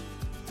products.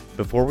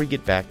 Before we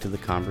get back to the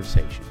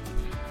conversation,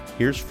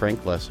 here's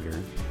Frank Lessiter.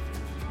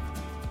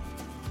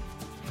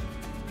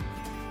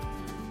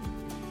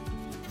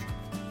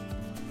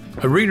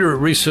 A reader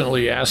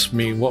recently asked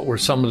me what were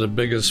some of the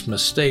biggest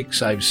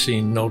mistakes I've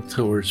seen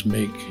no-tillers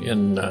make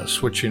in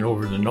switching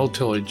over to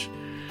no-tillage.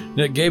 And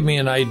it gave me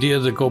an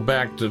idea to go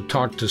back to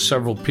talk to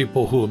several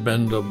people who have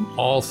been to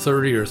all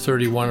 30 or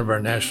 31 of our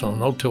national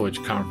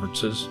no-tillage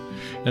conferences.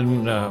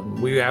 And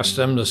we asked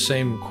them the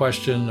same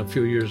question a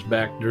few years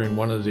back during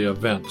one of the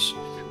events.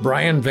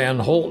 Brian Van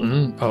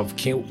Holten of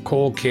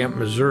Cole Camp,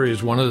 Missouri,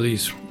 is one of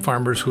these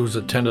farmers who's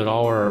attended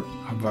all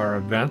of our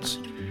events.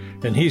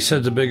 And he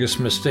said the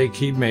biggest mistake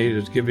he made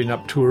is giving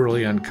up too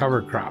early on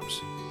cover crops.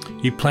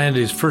 He planted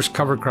his first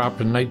cover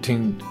crop in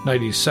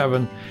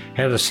 1997,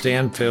 had a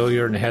stand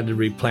failure, and had to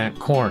replant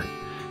corn.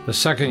 The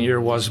second year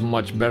wasn't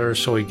much better,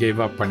 so he gave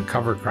up on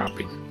cover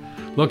cropping.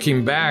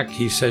 Looking back,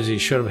 he says he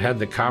should have had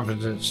the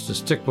confidence to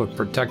stick with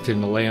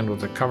protecting the land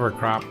with a cover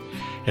crop,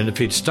 and if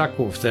he'd stuck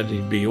with it,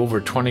 he'd be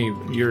over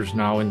 20 years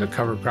now into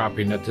cover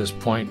cropping at this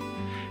point,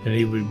 and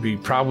he would be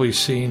probably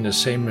seeing the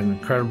same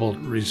incredible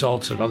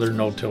results that other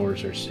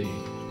no-tillers are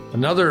seeing.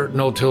 Another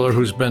no-tiller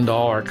who's been to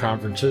all our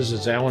conferences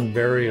is Alan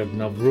Berry of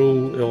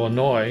Nauvoo,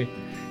 Illinois,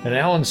 and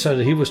Alan said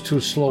that he was too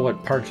slow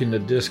at parking the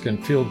disc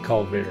and field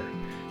cultivator.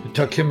 It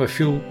took him a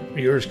few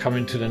years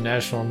coming to the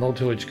National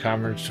No-Tillage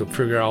Conference to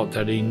figure out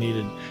that he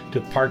needed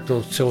to park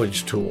those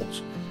tillage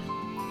tools.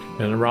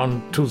 And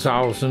around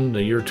 2000,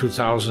 the year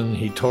 2000,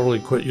 he totally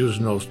quit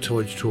using those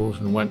tillage tools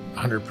and went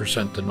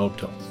 100% to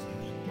no-till.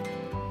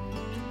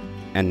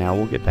 And now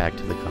we'll get back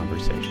to the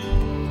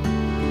conversation.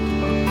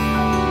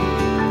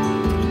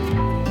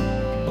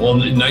 Well,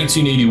 in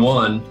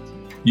 1981,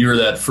 year of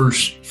that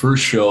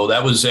first show,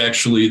 that was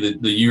actually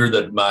the year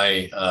that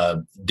my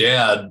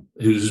dad,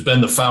 who's been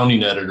the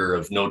founding editor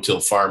of No Till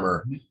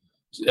Farmer,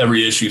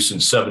 every issue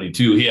since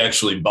 '72, he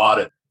actually bought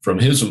it from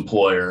his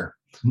employer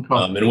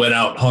and went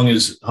out, hung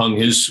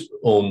his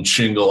own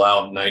shingle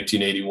out in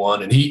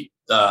 1981. And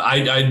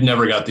I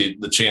never got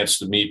the chance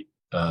to meet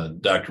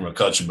Dr.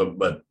 McCutcheon,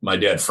 but my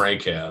dad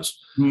Frank has,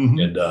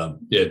 and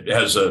it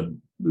has a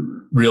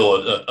real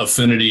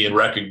affinity and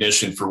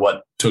recognition for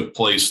what took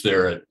place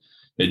there at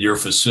your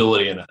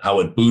facility and how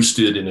it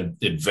boosted and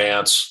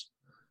advanced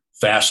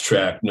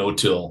fast-track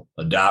no-till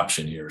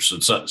adoption here. So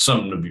it's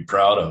something to be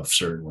proud of,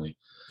 certainly.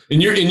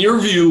 In your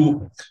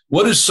view,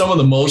 what is some of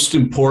the most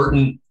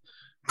important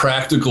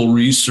practical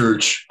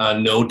research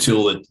on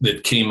no-till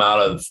that came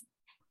out of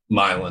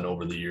Milan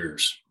over the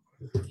years?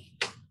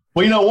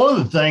 Well, one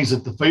of the things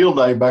at the field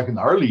day back in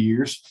the early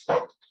years,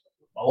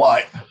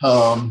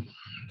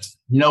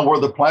 were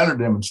the planter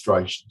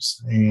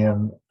demonstrations.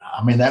 And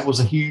I mean, that was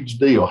a huge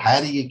deal. How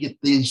do you get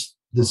this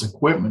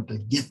equipment to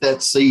get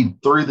that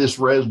seed through this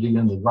residue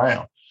in the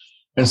ground?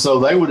 And so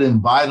they would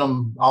invite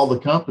them, all the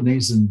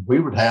companies, and we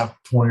would have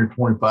 20 or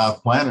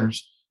 25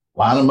 planters,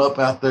 line them up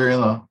out there in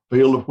a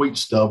field of wheat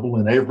stubble.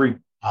 And every,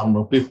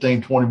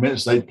 15, 20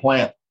 minutes, they'd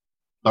plant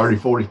 30,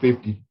 40,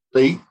 50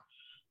 feet.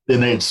 Then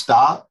they'd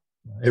stop.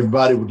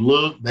 Everybody would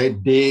look,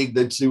 they'd dig,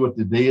 they'd see what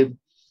they did.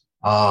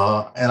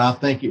 And I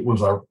think it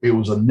was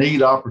a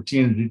neat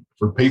opportunity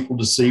for people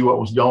to see what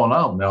was going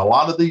on. Now, a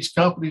lot of these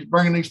companies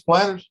bringing these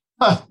planters,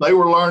 they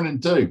were learning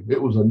too. It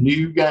was a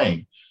new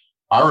game.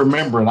 I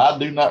remember, and I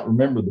do not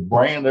remember the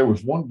brand. There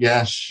was one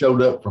guy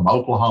showed up from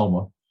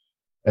Oklahoma,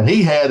 and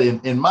he had,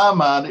 in my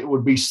mind, it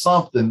would be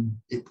something.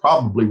 It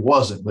probably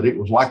wasn't, but it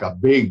was like a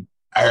big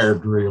air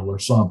drill or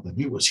something.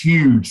 It was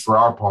huge for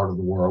our part of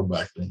the world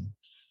back then.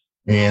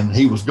 And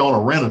he was going to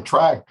rent a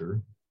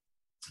tractor.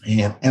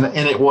 And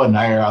it wasn't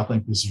air. I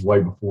think this is way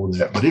before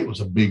that, but it was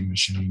a big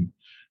machine.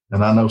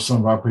 And I know some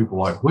of our people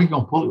are like, what are you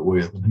going to pull it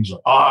with? And he's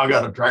like, I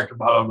got a tractor,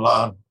 blah, blah,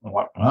 blah. I'm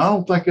like, I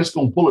don't think it's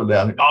going to pull it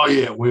down. Oh,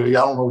 yeah, well, I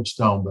don't know what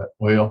you're talking about.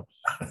 Well,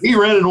 he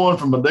rented one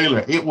from a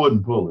dealer. It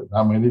wouldn't pull it.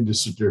 I mean, it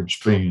just sit there and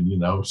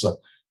spin, So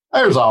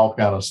there's all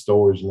kind of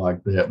stories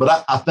like that.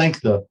 But I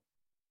think the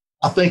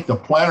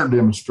planter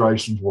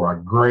demonstrations were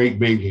a great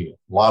big hit.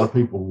 A lot of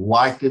people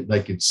liked it.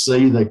 They could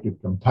see, they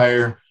could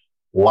compare,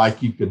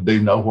 like you could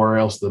do nowhere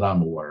else that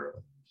I'm aware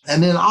of.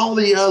 And then all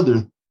the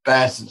other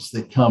facets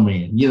that come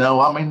in,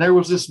 there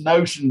was this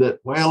notion that,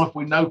 well, if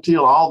we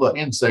no-till, all the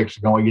insects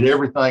are going to get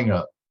everything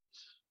up.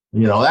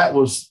 We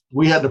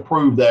had to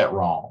prove that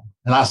wrong.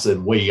 And I said,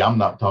 I'm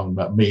not talking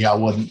about me. I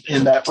wasn't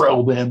in that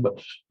role then, but,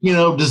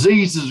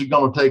 diseases are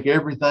going to take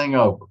everything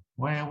over.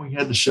 Well, we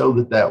had to show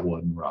that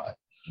wasn't right.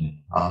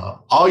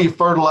 All your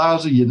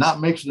fertilizer, you're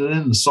not mixing it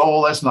in the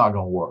soil, that's not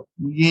going to work.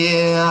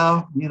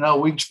 Yeah,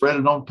 we can spread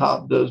it on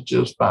top, does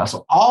just fine.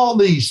 So all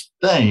these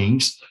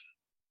things,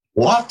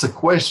 lots of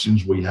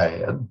questions we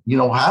had.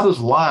 How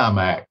does Lyme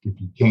act if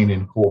you can't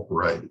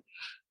incorporate it?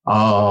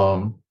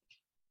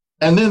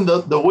 And then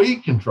the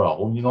weed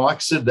control, like I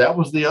said, that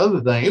was the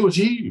other thing. It was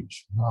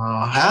huge.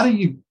 How do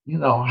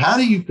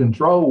you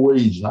control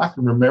weeds? And I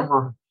can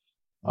remember,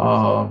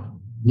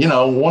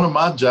 one of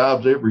my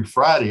jobs every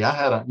Friday, I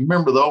had you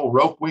remember the old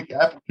rope wick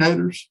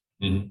applicators?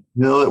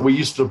 Mm-hmm. That we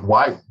used to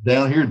wipe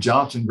down here at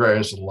Johnson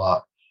grass a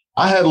lot.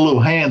 I had a little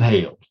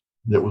handheld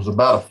that was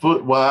about a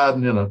foot wide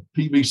and in a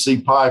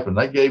PVC pipe, and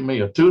they gave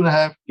me a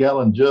 2.5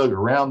 gallon jug of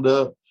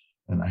Roundup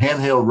and a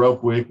handheld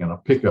rope wick and a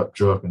pickup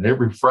truck. And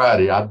every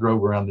Friday I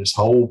drove around this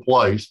whole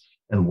place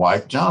and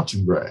wiped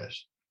Johnson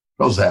grass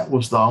because that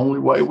was the only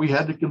way we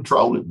had to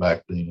control it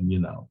back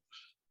then,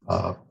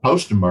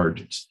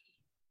 post-emergence.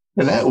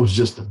 And that was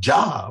just a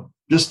job,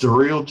 just a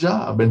real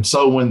job. And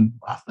so when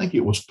I think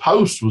it was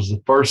Post was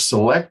the first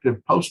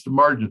selective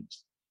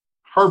post-emergence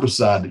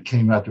herbicide that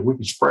came out that we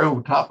could spray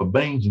over top of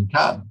beans and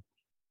cotton.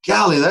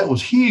 Golly, that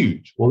was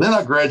huge. Well, then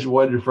I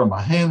graduated from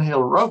a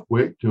handheld rope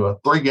wick to a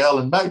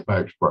 3-gallon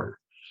backpack sprayer.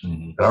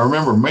 Mm-hmm. And I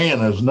remember,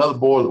 there was another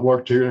boy that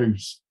worked here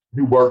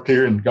who worked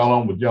here and gone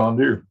on with John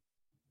Deere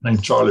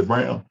named Charlie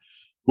Brown.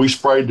 We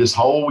sprayed this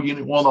whole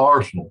Unit 1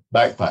 arsenal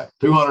backpack,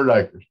 200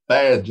 acres,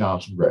 bad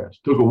Johnson grass.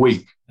 Took a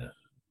week. Yeah.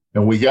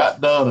 And we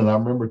got done, and I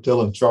remember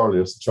telling Charlie,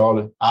 I said,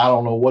 Charlie, I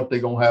don't know what they're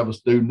going to have us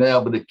do now,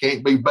 but it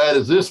can't be bad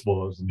as this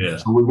was. And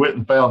so we went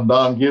and found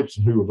Don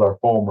Gibson, who was our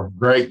former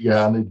great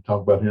guy. I need to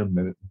talk about him in a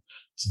minute.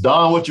 So,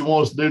 Don, what you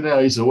want us to do now?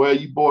 He said, well,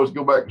 you boys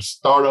go back and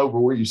start over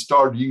where you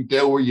started. You can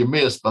tell where you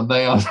missed by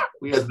now.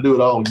 We had to do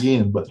it all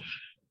again. But,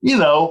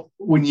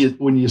 when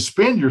you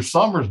spend your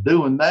summers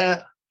doing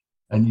that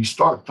and you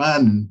start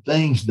finding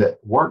things that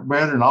work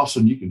better, and all of a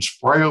sudden you can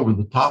spray over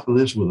the top of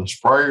this with a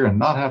sprayer and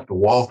not have to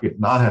walk it,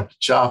 not have to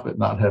chop it,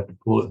 not have to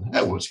pull it.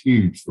 That was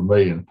huge for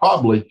me, and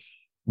probably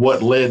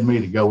what led me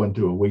to go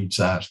into a weed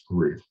science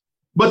career.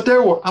 But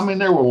there were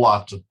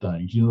lots of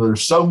things.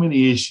 There's so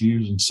many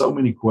issues and so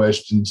many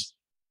questions.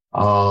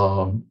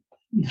 How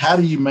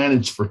do you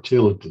manage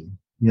fertility?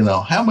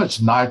 How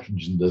much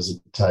nitrogen does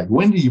it take?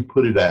 When do you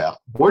put it out?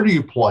 Where do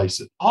you place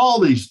it? All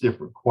these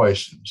different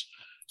questions.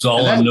 It's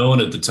all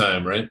unknown at the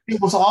time, right? It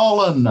was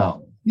all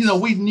unknown.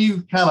 We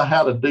knew kind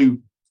of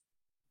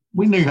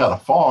we knew how to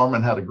farm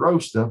and how to grow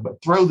stuff,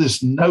 but throw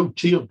this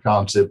no-till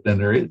concept in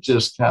there, it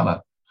just kind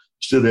of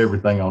stood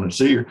everything on its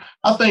ear.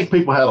 I think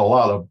people had a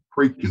lot of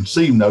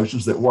preconceived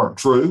notions that weren't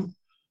true.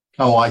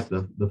 Kind of like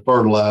the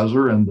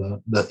fertilizer and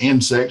the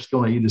insects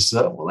going to eat us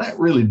up. Well, that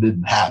really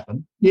didn't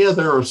happen. Yeah,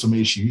 there are some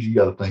issues you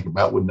got to think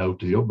about with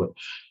no-till,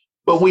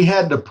 but we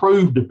had to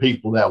prove to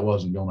people that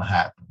wasn't going to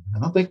happen.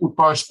 And I think we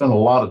probably spent a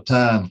lot of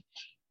time,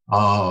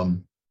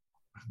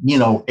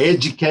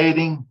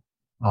 educating.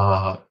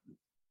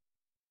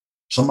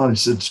 Somebody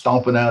said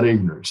stomping out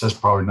ignorance. That's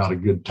probably not a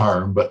good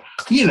term, but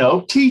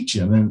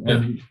teaching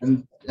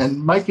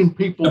and making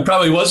people. It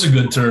probably was a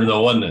good term,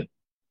 though, wasn't it?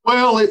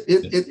 Well,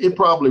 it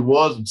probably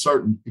was in a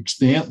certain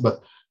extent,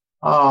 but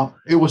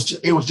it was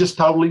just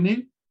totally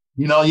new.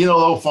 The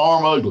old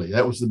Farm Ugly,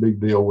 that was the big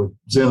deal with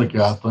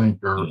Zeneca, I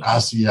think, or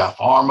ICI.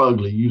 Farm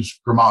Ugly, use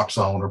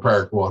Gramoxone or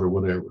Paraquat or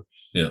whatever.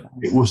 Yeah,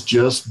 it was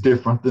just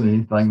different than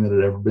anything that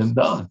had ever been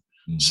done.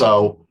 Mm-hmm.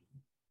 So,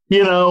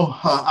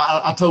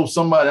 I told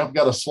somebody, I've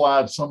got a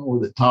slide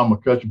somewhere that Tom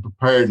McCutcheon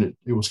prepared, and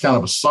it was kind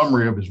of a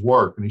summary of his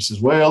work. And he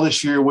says, well,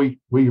 this year we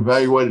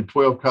evaluated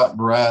 12 cotton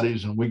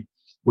varieties, and we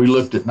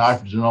looked at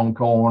nitrogen on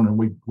corn, and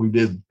we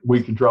did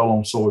weed control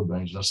on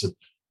soybeans. And I said,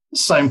 the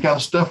same kind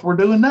of stuff we're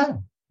doing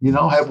now.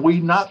 Have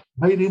we not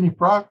made any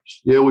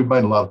progress? Yeah, we've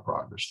made a lot of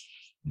progress,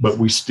 but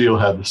we still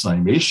have the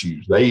same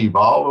issues. They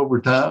evolve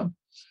over time.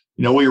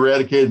 We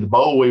eradicated the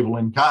boll weevil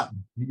in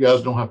cotton. You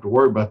guys don't have to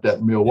worry about that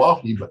in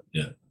Milwaukee, but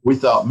we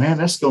thought, man,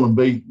 it's going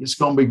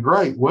to be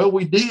great. Well,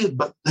 we did,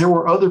 but there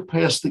were other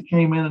pests that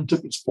came in and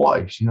took its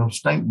place,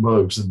 stink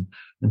bugs and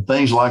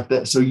things like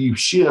that. So you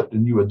shift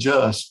and you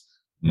adjust.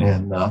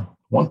 Mm-hmm. And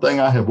one thing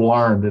I have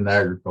learned in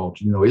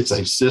agriculture, it's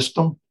a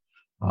system.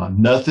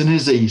 Nothing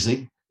is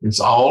easy. It's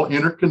all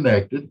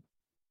interconnected.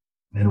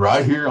 And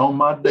right here on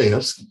my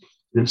desk,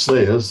 it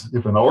says,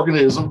 if an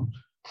organism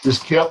is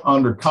kept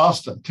under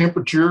constant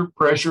temperature,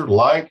 pressure,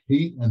 light,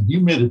 heat, and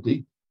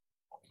humidity,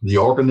 the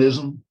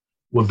organism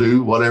will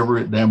do whatever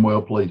it damn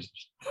well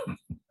pleases.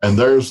 And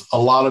there's a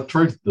lot of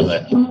truth to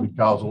that,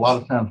 because a lot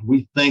of times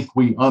we think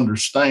we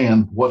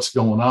understand what's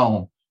going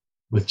on,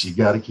 but you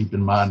got to keep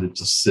in mind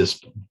it's a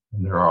system,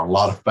 and there are a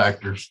lot of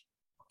factors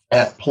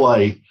at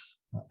play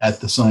at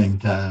the same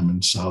time.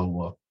 And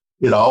so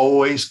it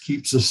always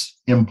keeps us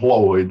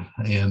employed,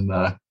 and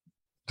I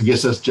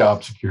guess that's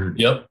job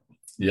security.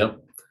 Yep.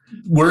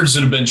 Words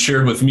that have been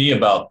shared with me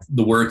about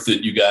the work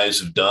that you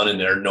guys have done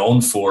and are known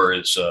for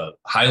is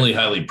highly,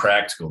 highly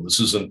practical. This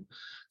isn't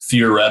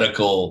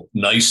theoretical,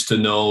 nice to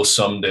know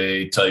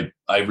someday type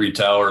ivory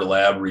tower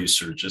lab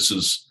research. This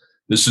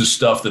is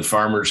stuff that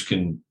farmers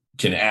can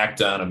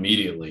act on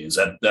immediately. Is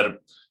that a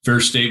fair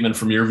statement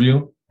from your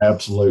view?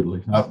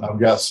 Absolutely. I've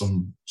got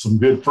some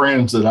good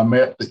friends that I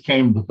met that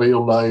came to the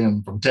field day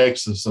and from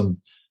Texas, and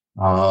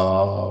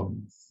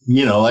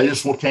they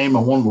just came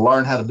and wanted to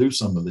learn how to do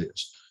some of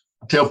this.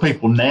 I tell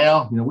people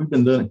now, we've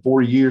been doing it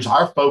 40 years.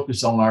 Our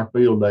focus on our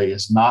field day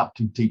is not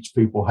to teach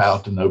people how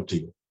to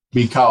no-till,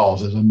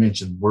 because, as I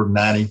mentioned, we're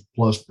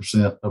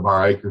 90+% of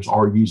our acres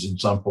are using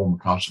some form of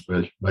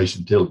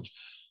conservation tillage.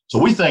 So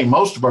we think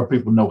most of our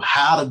people know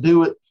how to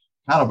do it.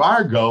 Kind of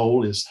our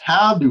goal is,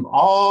 how do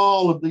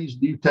all of these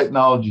new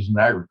technologies in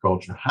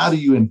agriculture, how do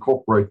you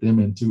incorporate them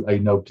into a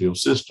no-till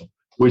system,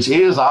 which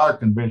is our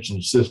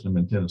conventional system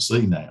in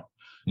Tennessee now.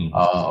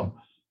 Mm-hmm.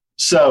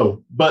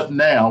 But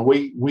now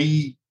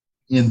we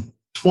in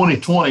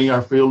 2020,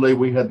 our field day,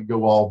 we had to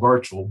go all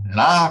virtual. And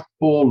I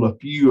pulled a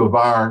few of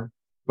our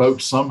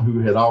folks, some who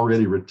had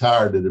already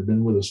retired that had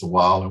been with us a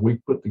while, and we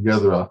put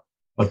together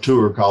a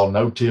tour called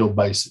No Till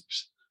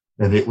Basics.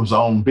 and it was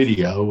on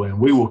video, and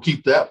we will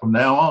keep that from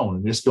now on.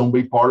 And it's going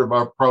to be part of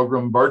our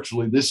program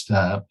virtually this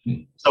time.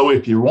 So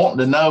if you're wanting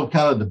to know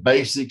kind of the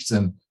basics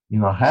and,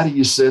 how do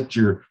you set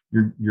your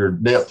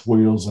depth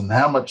wheels and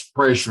how much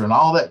pressure and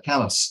all that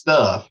kind of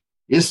stuff,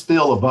 it's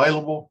still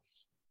available.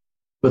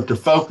 But the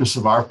focus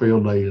of our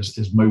field day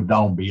is moved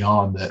on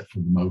beyond that for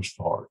the most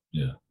part.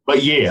 Yeah.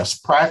 But yes,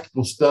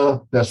 practical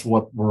stuff, that's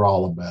what we're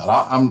all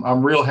about.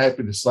 I'm real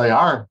happy to say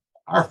our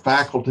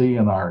faculty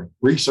and our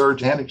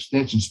research and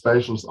extension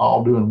specialists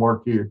all doing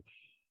work here,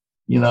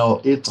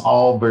 it's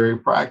all very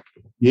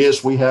practical.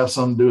 Yes, we have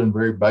some doing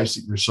very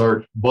basic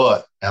research,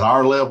 but at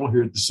our level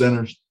here at the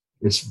centers,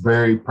 it's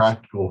very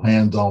practical,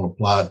 hands-on,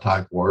 applied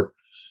type work.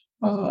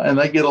 And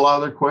they get a lot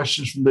of their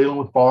questions from dealing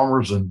with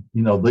farmers. And,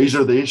 these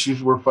are the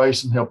issues we're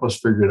facing, help us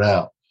figure it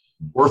out.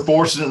 We're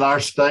fortunate in our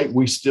state,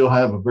 we still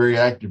have a very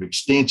active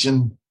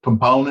extension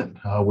component.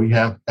 We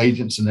have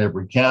agents in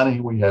every county.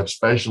 We have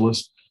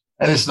specialists.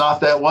 And it's not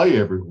that way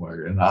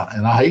everywhere. And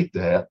I hate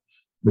that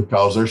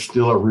because they're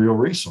still a real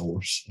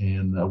resource.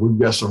 And we've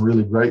got some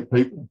really great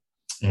people,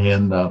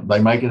 and they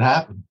make it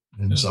happen.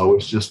 And so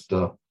it's just,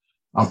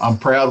 I'm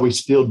proud we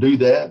still do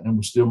that, and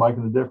we're still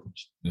making a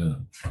difference. Yeah.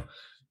 A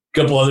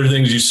couple other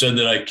things you said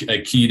that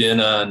I keyed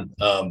in on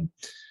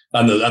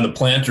the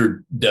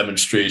planter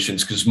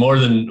demonstrations, because more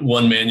than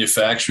one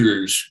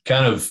manufacturer's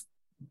kind of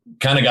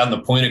gotten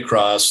the point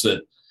across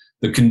that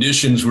the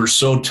conditions were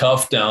so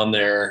tough down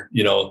there.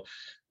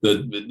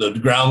 The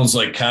ground was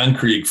like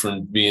concrete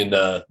from being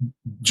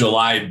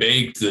July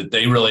baked, that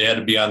they really had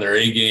to be on their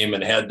A game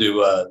and had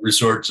to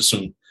resort to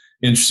some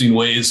interesting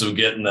ways of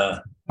getting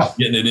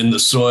it in the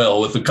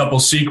soil, with a couple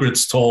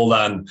secrets told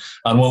on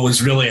what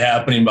was really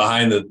happening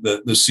behind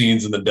the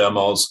scenes in the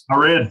demos. I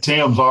read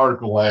Tim's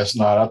article last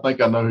night. I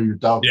think I know who you're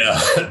talking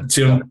about.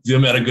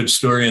 Tim had a good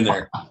story in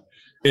there.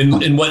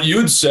 And what you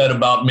had said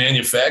about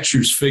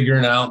manufacturers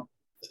figuring out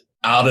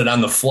it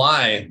on the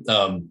fly,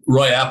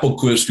 Roy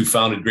Applequist, who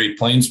founded Great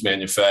Plains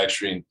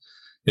Manufacturing,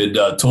 had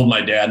told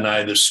my dad and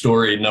I this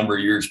story a number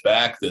of years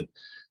back, that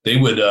they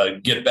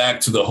would get back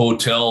to the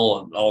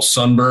hotel all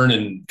sunburned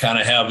and kind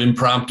of have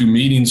impromptu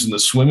meetings in the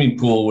swimming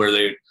pool where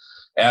they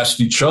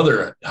asked each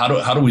other, how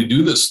do we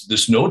do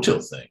this no-till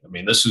thing? I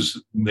mean,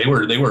 they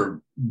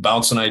were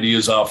bouncing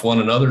ideas off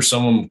one another,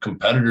 some of them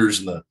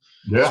competitors in the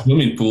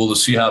swimming pool, to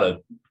see how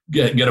to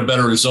get a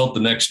better result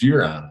the next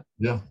year on it.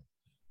 Yeah.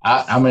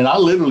 I mean, I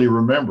literally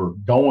remember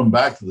going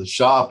back to the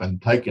shop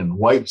and taking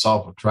weights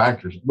off of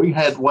tractors. We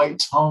had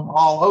weights hung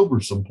all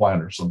over some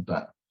planters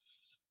sometimes.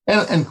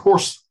 And of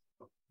course,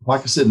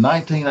 like I said,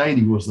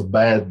 1980 was the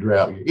bad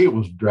drought year. It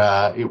was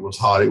dry. It was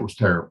hot. It was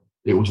terrible.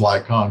 It was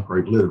like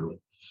concrete, literally.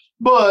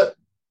 But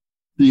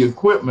the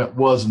equipment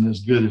wasn't as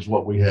good as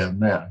what we have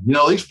now.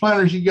 These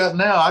planters you got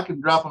now, I can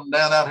drop them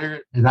down out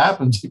here. It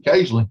happens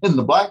occasionally in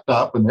the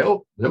blacktop, and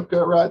they'll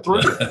cut right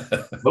through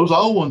it. Those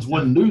old ones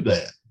wouldn't do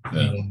that.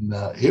 Yeah. And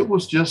it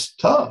was just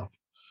tough.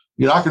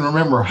 I can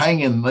remember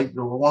hanging,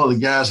 one of the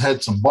guys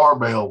had some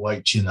barbell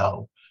weights,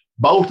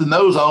 bolting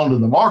those onto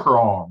the marker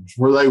arms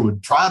where they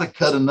would try to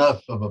cut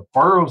enough of a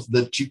furrow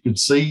that you could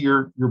see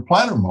your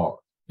planter mark.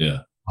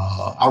 Yeah.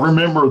 I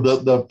remember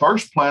the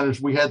first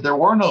planters we had, there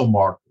were no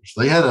markers.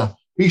 They had a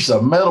piece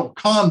of metal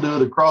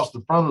conduit across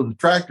the front of the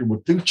tractor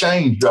with two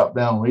chains dropped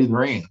down on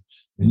either end.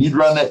 And you'd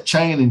run that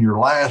chain in your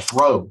last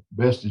row,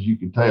 best as you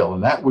could tell.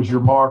 And that was your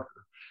marker.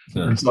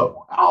 Yeah. And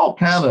so all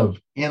kind of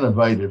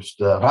innovative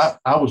stuff.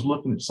 I was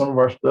looking at some of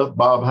our stuff.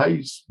 Bob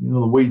Hayes, the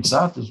weed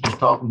scientist, was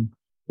talking.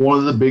 One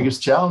of the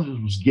biggest challenges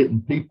was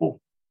getting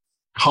people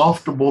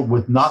comfortable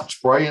with not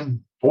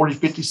spraying 40,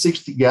 50,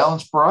 60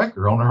 gallons per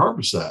acre on their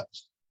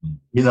herbicides.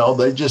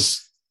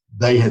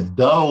 They had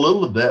done a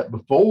little of that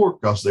before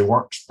because they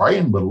weren't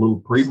spraying, but a little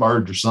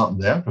pre-merge or something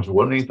then, because there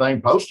wasn't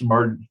anything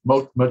post-emerge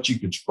much you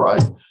could spray.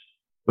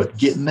 But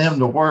getting them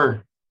to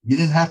where you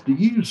didn't have to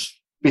use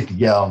 50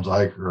 gallons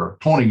an acre or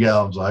 20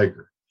 gallons an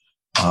acre.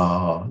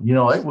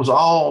 It was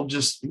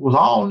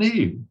all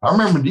new. I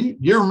remember, do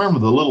you remember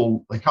the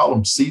little, they call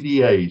them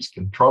CDAs,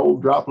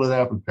 controlled droplet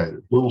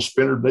applicators, little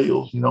spinner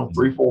deals,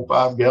 3, 4,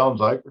 5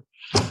 gallons an acre.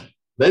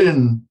 I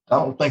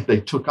don't think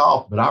they took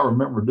off, but I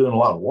remember doing a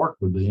lot of work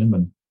with them,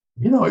 and,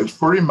 it was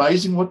pretty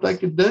amazing what they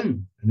could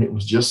do. And it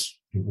was just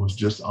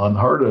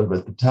unheard of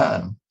at the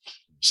time.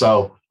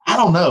 So I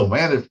don't know,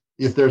 man,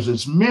 if there's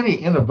as many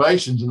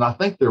innovations, and I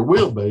think there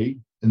will be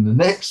in the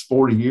next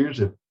 40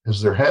 years,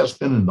 as there has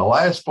been in the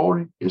last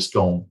 40, it's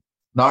going to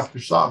knock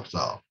your socks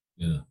off.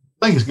 Yeah.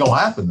 I think it's going to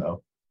happen,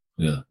 though.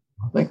 Yeah.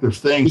 I think there's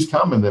things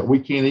coming that we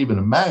can't even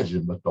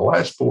imagine, but the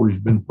last 40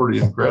 has been pretty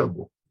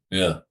incredible.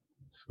 Yeah.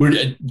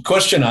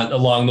 Question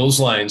along those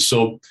lines.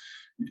 So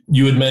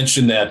you had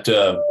mentioned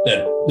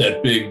that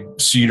big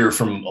cedar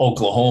from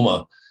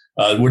Oklahoma.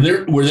 Were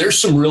there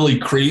some really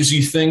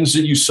crazy things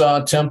that you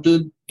saw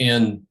attempted?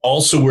 And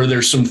also, were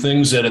there some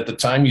things that at the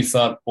time you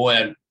thought,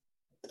 boy,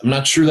 I'm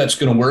not sure that's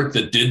going to work,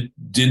 that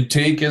did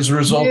take as a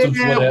result of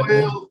what happened?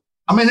 Well,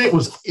 I mean,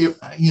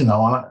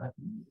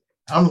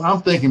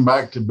 I'm thinking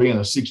back to being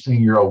a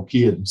 16-year-old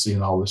kid and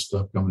seeing all this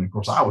stuff coming in. Of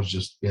course, I was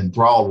just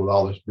enthralled with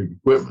all this big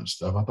equipment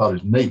stuff. I thought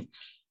it was neat.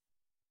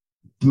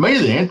 To me,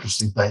 the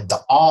interesting thing,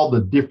 all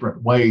the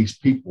different ways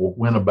people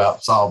went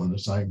about solving the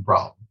same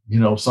problem.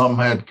 Some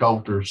had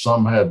coulters,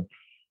 some had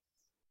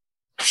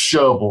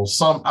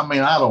shovels,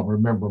 I don't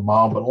remember them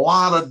all, but a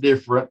lot of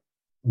different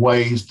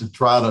ways to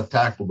try to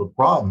tackle the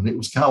problem. It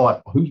was kind of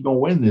like, who's going to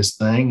win this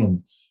thing?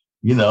 And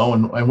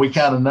and we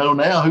kind of know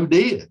now who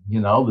did.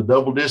 The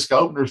double disc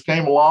openers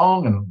came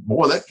along, and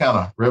boy, that kind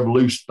of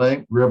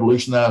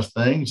revolutionized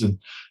things. And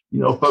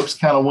folks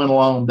kind of went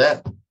along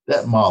that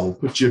model.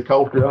 Put your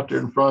coulter out there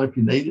in front if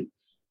you need it.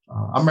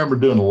 I remember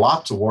doing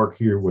lots of work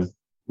here with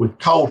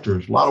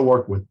coulters, a lot of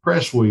work with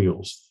press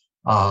wheels.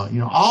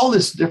 All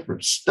this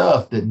different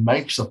stuff that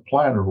makes a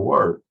planter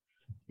work.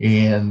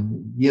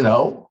 And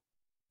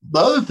the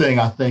other thing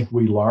I think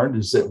we learned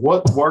is that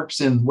what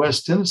works in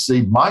West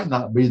Tennessee might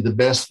not be the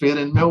best fit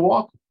in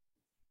Milwaukee.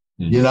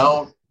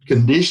 Mm-hmm.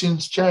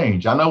 Conditions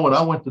change. I know when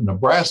I went to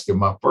Nebraska,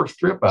 my first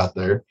trip out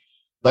there,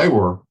 they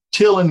were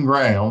tilling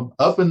ground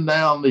up and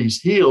down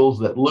these hills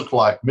that look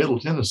like Middle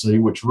Tennessee,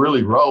 which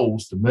really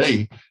rolls to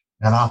me.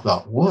 And I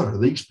thought, what are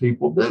these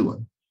people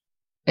doing?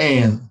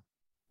 And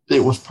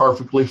it was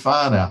perfectly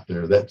fine out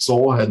there. That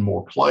soil had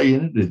more clay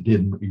in it. It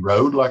didn't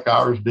erode like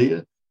ours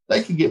did.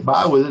 They could get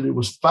by with it. It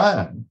was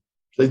fine.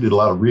 They did a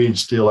lot of ridge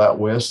still out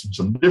west and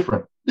some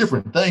different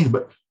things,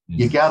 but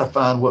you got to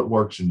find what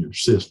works in your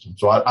system.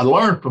 So I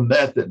learned from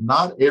that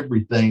not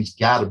everything's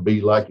got to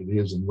be like it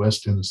is in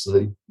West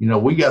Tennessee.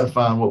 We got to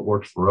find what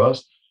works for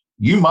us.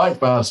 You might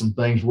find some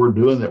things we're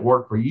doing that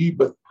work for you,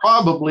 but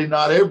probably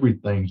not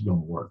everything's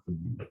going to work for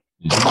you.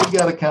 So you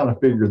got to kind of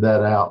figure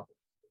that out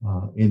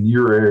in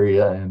your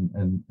area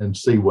and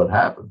see what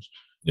happens.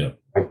 Yeah.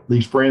 Like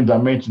these friends I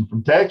mentioned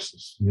from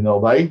Texas,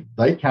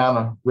 they kind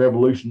of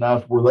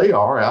revolutionized where they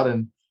are out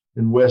in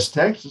West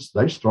Texas.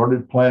 They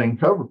started planting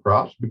cover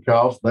crops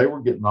because they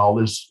were getting all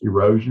this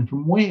erosion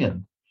from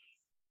wind.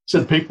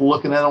 Said people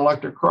looking at them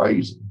like they're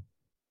crazy,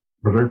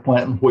 but they're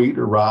planting wheat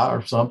or rye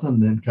or something,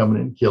 and then coming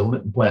in, killing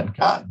it and planting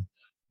cotton.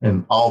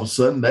 And all of a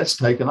sudden that's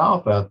taken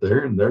off out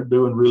there and they're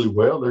doing really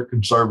well. They're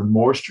conserving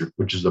moisture,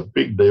 which is a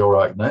big deal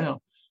right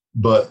now.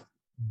 But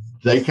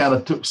they kind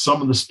of took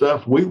some of the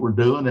stuff we were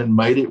doing and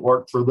made it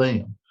work for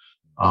them.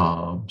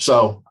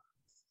 So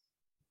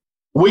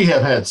we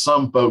have had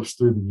some folks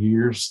through the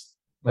years,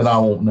 and I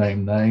won't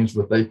name names,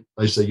 but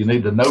they say you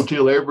need to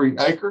no-till every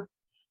acre.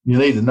 You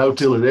need to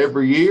no-till it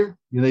every year.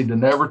 You need to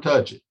never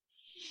touch it.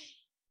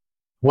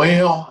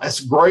 Well, that's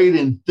great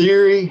in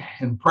theory.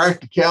 In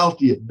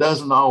practicality, it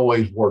doesn't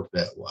always work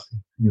that way.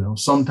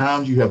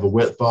 Sometimes you have a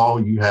wet fall.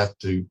 You have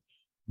to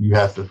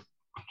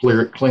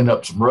clean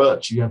up some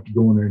ruts. You have to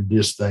go in there and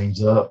disc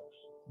things up.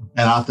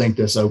 And I think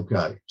that's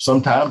okay.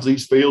 Sometimes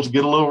these fields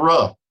get a little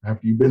rough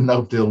after you've been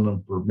no-tilling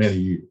them for many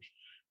years.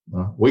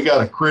 We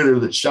got a critter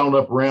that's shown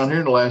up around here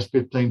in the last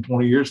 15,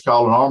 20 years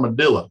called an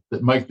armadillo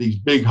that make these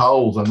big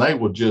holes, and they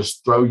will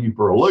just throw you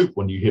for a loop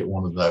when you hit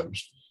one of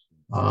those.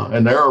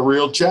 And they're a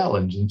real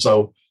challenge. And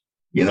so,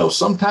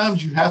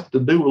 sometimes you have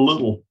to do a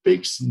little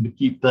fixing to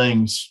keep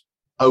things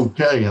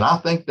okay. And I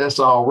think that's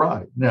all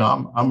right.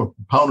 Now, I'm a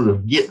proponent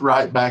of get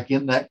right back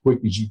in that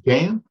quick as you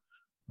can.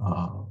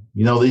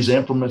 These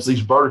implements, these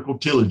vertical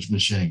tillage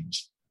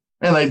machines,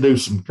 and they do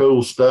some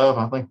cool stuff.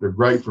 I think they're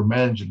great for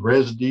managing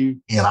residue.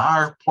 In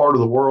our part of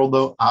the world,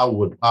 though, I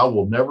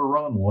will never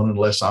run one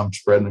unless I'm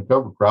spreading a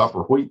cover crop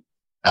or wheat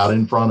out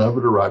in front of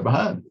it or right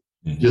behind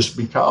it, just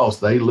because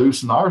they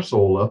loosen our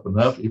soil up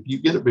enough. If you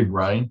get a big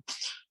rain,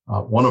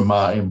 one of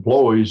my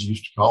employees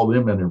used to call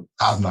them, and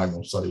I'm not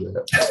going to say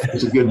that.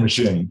 It's a good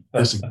machine.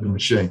 It's a good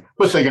machine,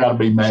 but they got to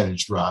be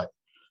managed right.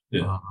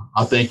 Yeah.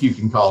 I think you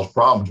can cause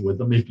problems with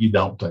them if you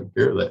don't take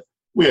care of that.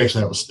 We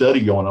actually have a study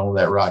going on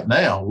that right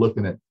now,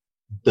 looking at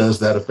does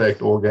that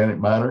affect organic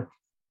matter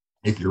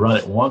if you run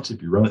it once,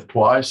 if you run it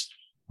twice,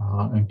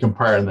 and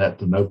comparing that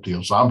to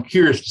no-till. So I'm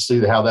curious to see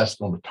how that's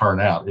going to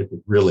turn out, if it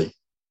really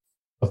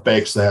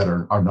affects that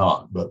or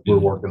not. But we're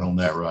working on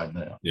that right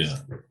now. Yeah,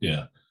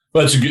 yeah.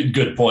 Well, that's a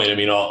good point. I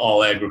mean,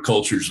 all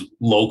agriculture is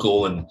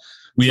local, and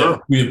we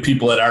have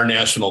people at our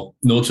national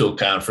no-till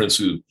conference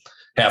who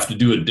have to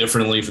do it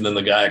differently than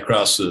the guy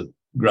across the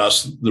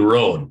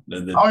road,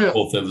 and then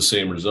both have the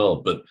same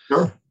result. But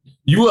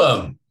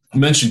you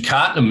mentioned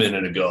cotton a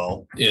minute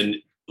ago, and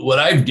what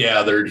I've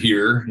gathered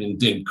here,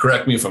 and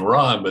correct me if I'm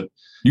wrong, but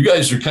you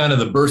guys are kind of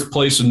the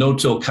birthplace of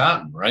no-till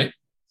cotton, right?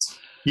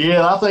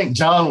 Yeah, I think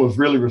John was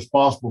really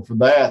responsible for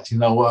that.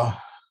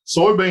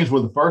 Soybeans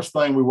were the first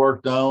thing we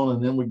worked on,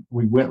 and then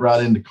we went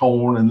right into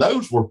corn, and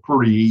those were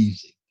pretty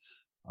easy,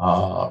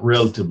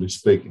 relatively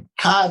speaking.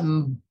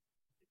 Cotton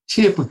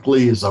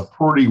typically is a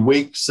pretty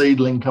weak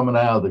seedling coming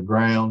out of the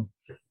ground,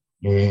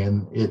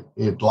 and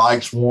it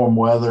likes warm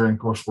weather. And of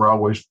course, we're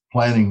always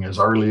planting as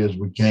early as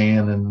we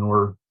can, and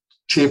we're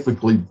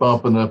typically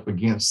bumping up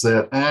against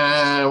that.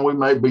 We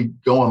may be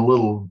going a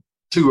little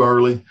too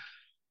early.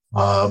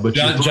 But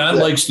John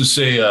likes to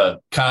say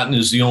cotton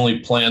is the only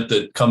plant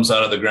that comes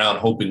out of the ground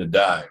hoping to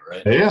die,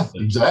 right? Yeah,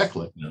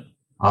 exactly. Yeah.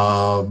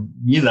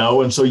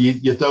 And so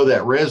you throw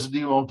that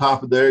residue on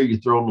top of there, you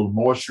throw a little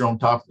moisture on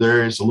top of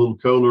there, it's a little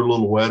cooler, a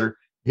little wetter.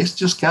 It's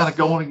just kind of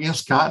going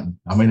against cotton.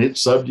 I mean,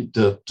 it's subject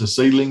to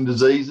seedling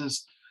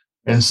diseases.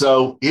 And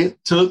so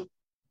it took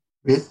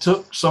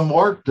some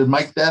work to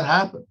make that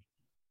happen.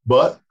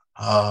 But,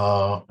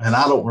 and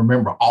I don't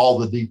remember all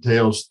the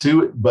details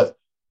to it, but,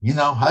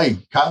 hey,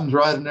 cotton's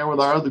right in there with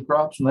our other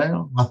crops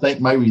now. I think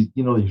maybe,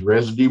 these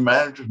residue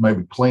managers,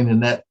 maybe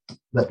cleaning that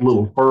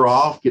little fur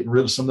off, getting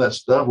rid of some of that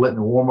stuff, letting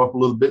it warm up a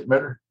little bit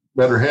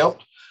better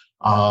helped.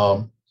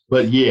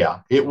 But yeah,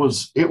 it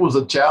was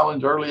a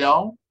challenge early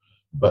on,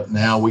 but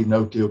now we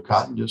no-till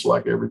cotton just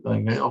like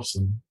everything else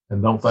and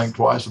don't think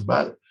twice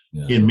about it.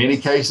 Yeah. In many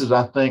cases,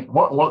 I think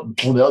one of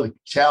the other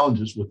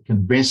challenges with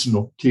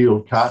conventional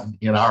tilled cotton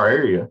in our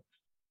area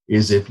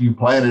is if you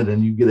plant it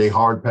and you get a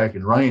hard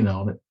packing rain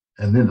on it,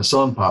 and then the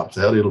sun pops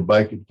out, it'll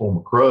bake it, form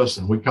a crust,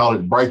 and we call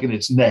it breaking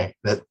its neck.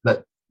 That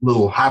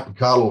little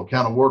hypocotyl will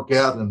kind of work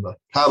out, and the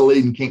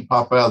cotyledon can't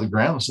pop out of the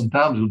ground. And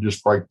sometimes it'll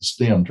just break the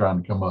stem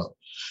trying to come up.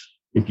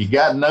 If you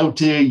got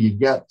no-till, you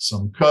got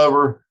some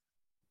cover,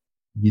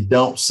 you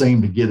don't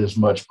seem to get as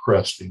much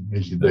crusting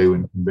as you do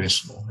in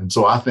conventional. And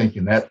so I think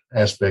in that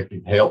aspect,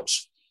 it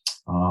helps.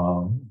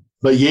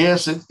 But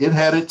yes, it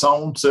had its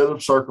own set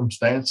of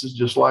circumstances,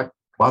 just like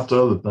lots of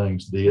other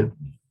things did.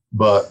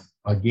 But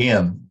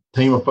again,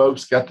 team of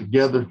folks got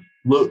together,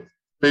 look,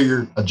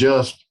 figure,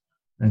 adjust,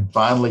 and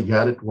finally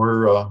got it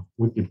where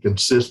we could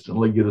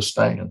consistently get a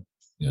stand.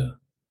 Yeah,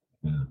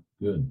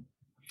 good.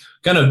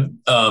 Kind of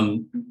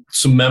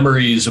some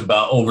memories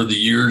about over the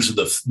years of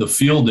the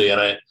field day, and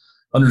I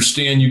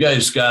understand you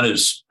guys got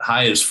as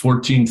high as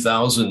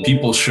 14,000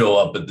 people show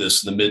up at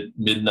this in the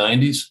mid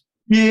 90s.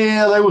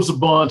 Yeah, there was a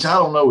bunch. I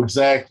don't know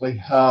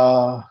exactly.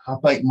 I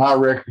think my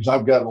records,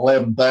 I've got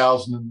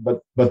 11,000,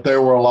 but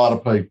there were a lot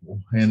of people,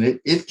 and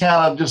it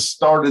kind of just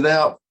started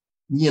out.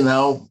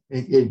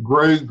 It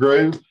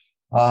grew,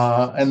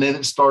 and then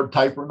it started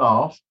tapering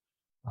off.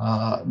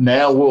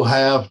 Now we'll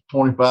have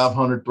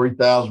 2,500,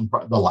 3,000.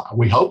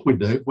 We hope we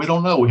do. We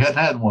don't know. We hadn't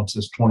had one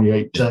since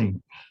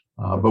 2018.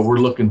 But we're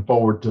looking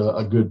forward to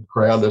a good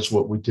crowd. That's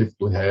what we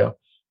typically have.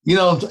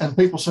 And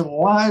people say, well,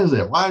 why is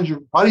that? Why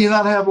do you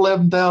not have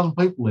 11,000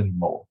 people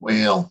anymore?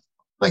 Well,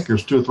 I think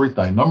there's two or three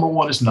things. Number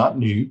one, it's not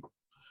new.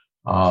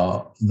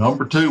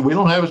 Number two, we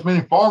don't have as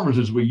many farmers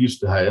as we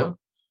used to have.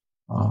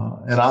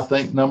 And I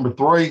think number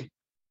three,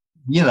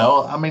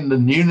 the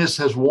newness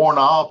has worn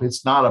off.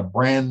 It's not a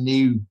brand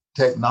new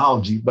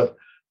technology, but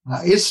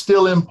it's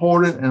still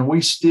important, and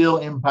we still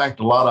impact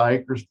a lot of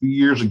acres. A few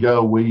years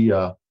ago, we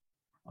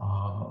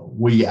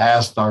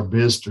asked our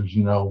visitors,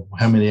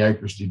 how many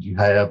acres did you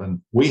have?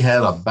 And we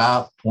had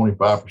about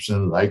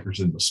 25% of the acres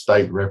in the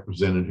state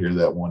represented here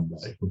that one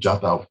day, which I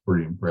thought was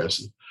pretty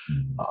impressive.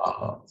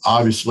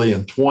 Obviously,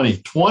 in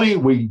 2020,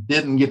 we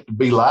didn't get to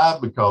be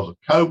live because of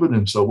COVID.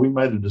 And so we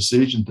made a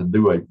decision to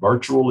do a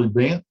virtual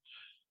event,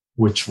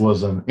 which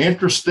was an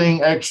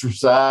interesting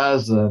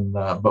exercise.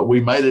 But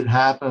we made it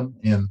happen.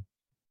 And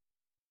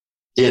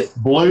it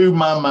blew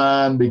my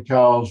mind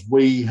because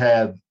we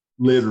had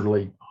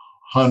literally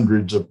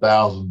hundreds of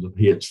thousands of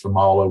hits from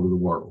all over the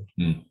world.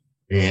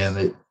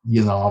 And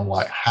I'm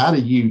like, how do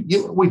we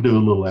do a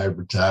little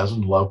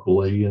advertising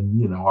locally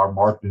and, our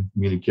marketing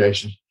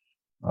communications.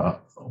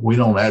 We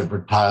don't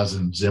advertise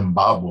in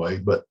Zimbabwe,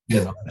 but,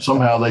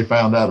 somehow they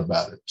found out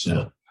about it. So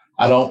yeah.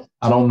 I don't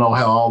know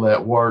how all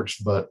that works,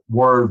 but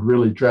word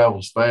really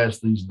travels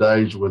fast these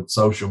days with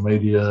social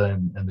media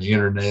and the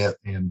internet.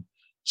 And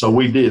so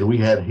we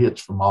had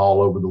hits from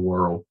all over the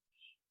world.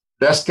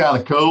 That's kind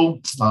of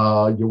cool.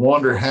 You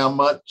wonder how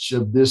much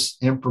of this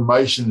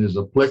information is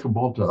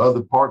applicable to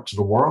other parts of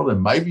the world,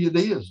 and maybe it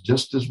is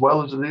just as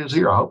well as it is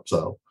here. I hope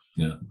so.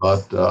 Yeah.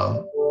 But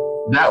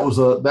that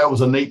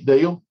was a neat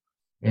deal.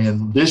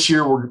 And this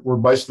year we're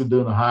basically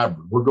doing a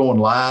hybrid. We're going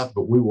live,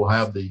 but we will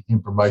have the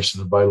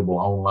information available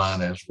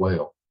online as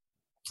well.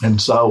 And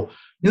so,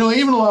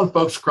 even a lot of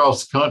folks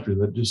across the country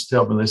that just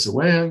tell me, they say,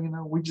 well,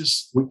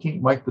 we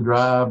can't make the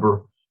drive,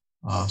 or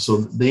so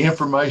the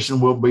information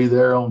will be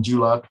there on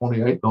July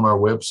 28th on our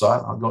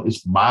website.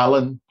 It's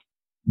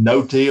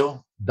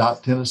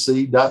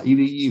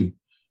milannotill.tennessee.edu.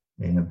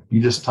 And if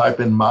you just type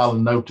in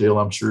Milan No-Till,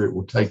 I'm sure it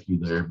will take you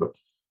there. But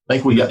I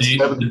think we got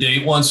the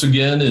date once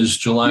again is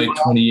July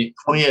 28th.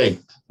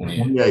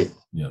 28th.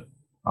 Yeah.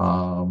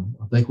 I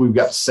think we've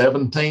got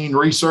 17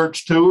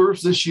 research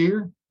tours this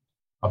year,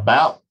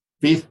 about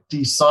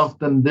 50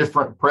 something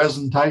different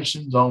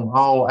presentations on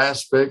all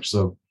aspects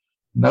of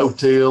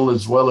no-till,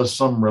 as well as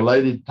some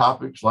related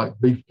topics like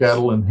beef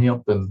cattle and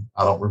hemp, and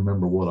I don't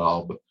remember what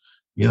all, but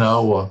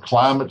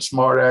climate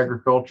smart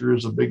agriculture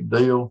is a big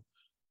deal.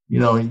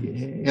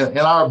 In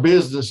our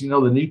business, the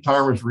new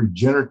term is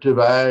regenerative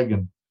ag,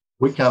 and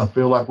we kind of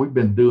feel like we've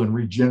been doing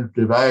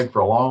regenerative ag for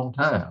a long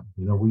time.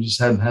 We just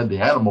hadn't had the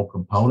animal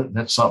component, and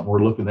that's something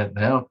we're looking at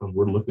now because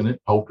we're looking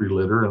at poultry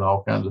litter and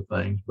all kinds of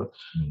things. But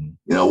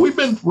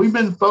we've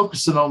been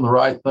focusing on the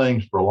right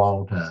things for a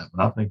long time,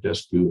 and I think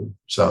that's good.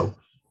 So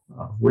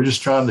we're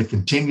just trying to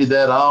continue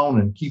that on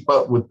and keep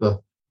up with the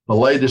the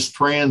latest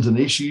trends and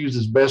issues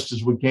as best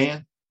as we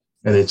can.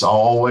 And it's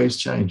always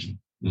changing.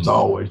 It's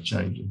always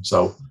changing.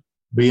 So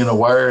being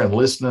aware and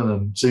listening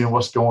and seeing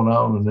what's going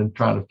on, and then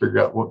trying to figure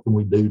out what can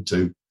we do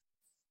to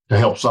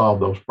help solve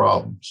those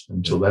problems.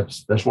 And so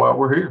that's why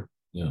we're here.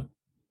 Yeah,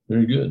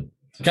 very good.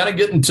 Kind of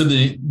getting to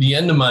the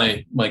end of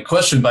my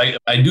question, but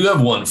I do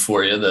have one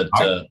for you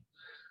that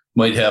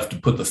might have to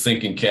put the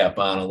thinking cap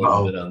on a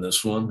little bit on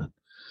this one.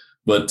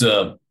 But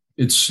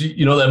it's,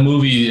 that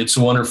movie, It's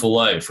a Wonderful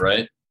Life,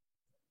 right?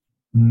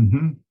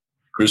 Mm-hmm.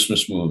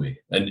 Christmas movie.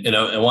 And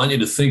I want you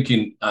to think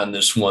on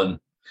this one.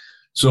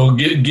 So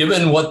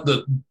given what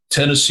the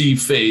Tennessee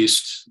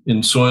faced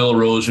in soil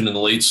erosion in the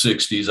late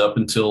 60s up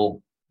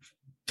until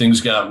things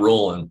got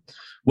rolling,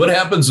 what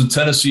happens in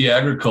Tennessee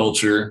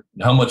agriculture?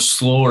 How much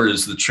slower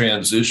is the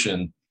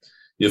transition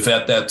if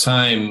at that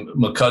time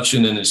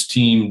McCutcheon and his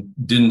team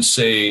didn't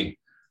say,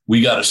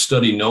 we got to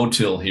study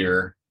no-till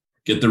here,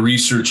 get the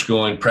research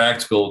going,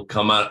 practical,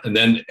 come out, and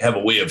then have a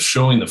way of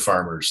showing the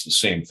farmers the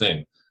same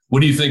thing? What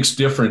do you think's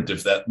different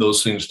if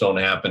those things don't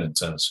happen in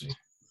Tennessee?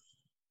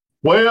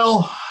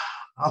 Well,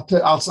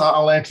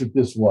 I'll answer it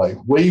this way.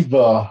 We've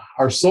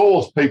our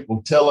soils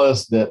people tell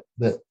us that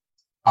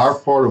our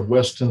part of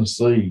West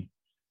Tennessee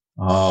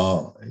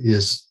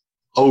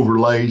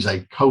overlays a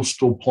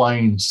coastal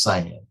plain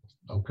sand.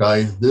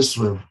 Okay, this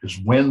is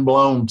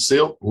windblown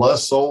silt,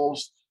 lust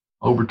soils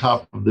over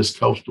top of this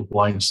coastal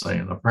plain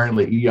sand.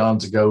 Apparently,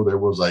 eons ago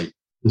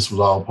this was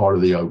all part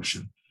of the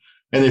ocean.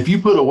 And if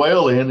you put a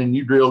well in and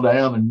you drill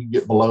down and you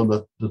get below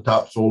the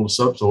topsoil and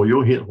subsoil,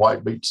 you'll hit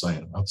white beach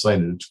sand. I'm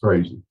saying it, it's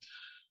crazy.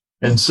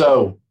 And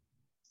so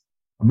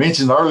I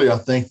mentioned earlier, I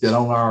think that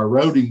on our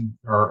eroding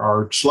or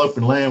our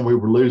sloping land, we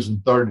were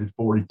losing 30 to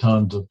 40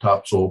 tons of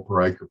topsoil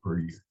per acre per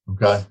year.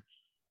 Okay.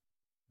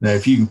 Now,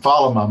 if you can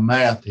follow my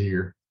math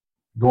here,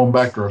 going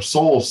back to our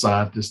soil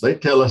scientists, they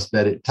tell us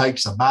that it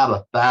takes about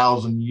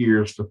 1,000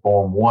 years to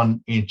form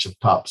 1 inch of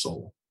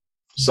topsoil.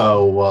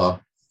 So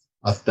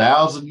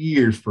 1,000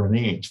 years for an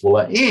inch. Well,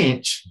 an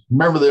inch,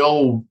 remember the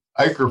old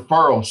acre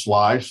furrow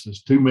slice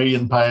is 2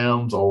 million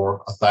pounds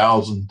or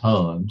 1,000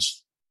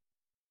 tons,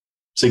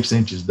 6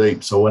 inches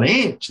deep. So an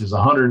inch is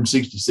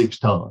 166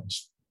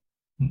 tons.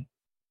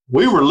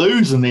 We were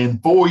losing in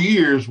 4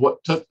 years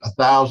what took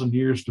 1,000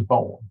 years to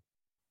form.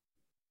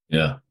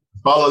 Yeah.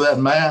 Follow that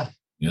math?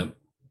 Yep.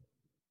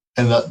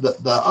 And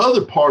the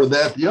other part of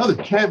that, the other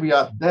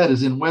caveat to that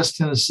is in West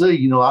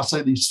Tennessee, I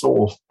say these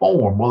soils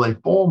form. Well, they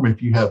form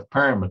if you have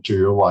parent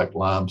material like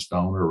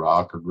limestone or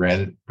rock or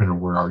granite,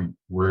 depending on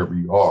wherever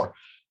you are.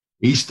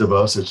 East of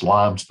us, it's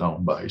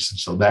limestone based. And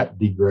so that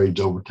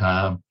degrades over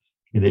time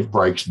and it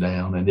breaks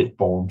down and it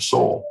forms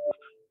soil.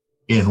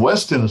 In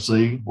West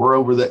Tennessee, we're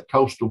over that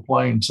coastal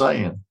plain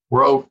sand.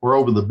 We're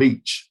over the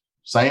beach.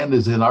 Sand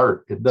is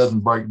inert. It doesn't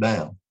break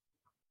down.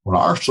 When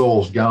our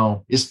soil's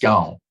gone, it's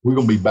gone. We're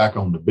going to be back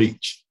on the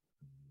beach.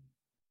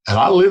 And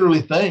I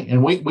literally think,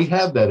 and we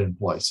have that in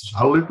places,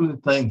 I literally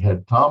think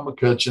had Tom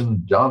McCutcheon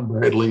and John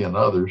Bradley and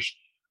others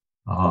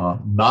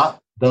not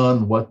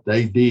done what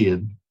they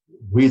did,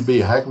 we'd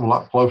be a heck of a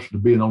lot closer to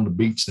being on the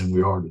beach than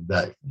we are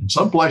today. In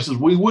some places,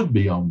 we would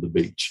be on the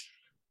beach.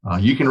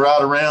 You can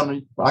ride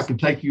around. I can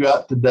take you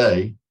out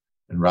today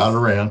and ride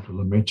around, because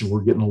I mentioned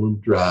we're getting a little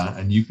dry,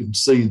 and you can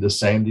see the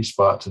sandy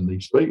spots in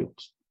these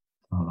fields.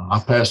 I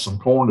passed some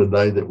corn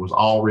today that was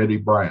already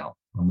brown.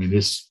 I mean,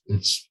 it's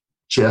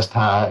chest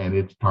high and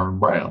it's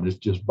turned brown. It's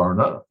just burned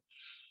up.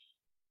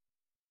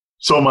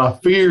 So my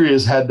fear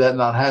is, had that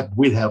not happened,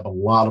 we'd have a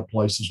lot of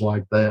places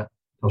like that,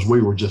 because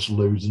we were just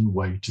losing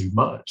way too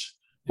much.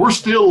 We're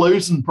still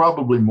losing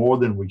probably more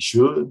than we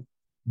should,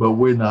 but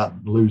we're not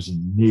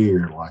losing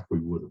near like we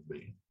would have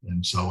been.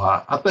 And so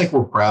I think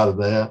we're proud of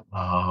that.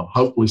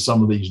 Hopefully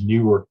some of these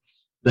newer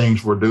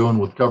things we're doing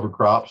with cover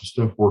crops and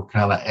stuff, we're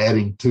kind of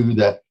adding to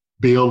that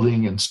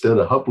building instead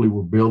of, hopefully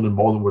we're building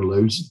more than we're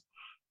losing.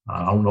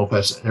 I don't know if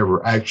that's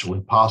ever actually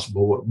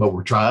possible, but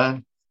we're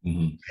trying.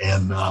 Mm-hmm.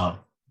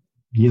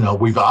 And,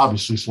 we've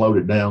obviously slowed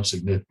it down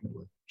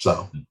significantly.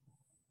 So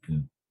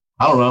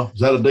I don't know.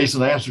 Is that a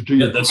decent answer to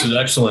you? Yeah, that's an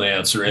excellent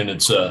answer.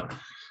 And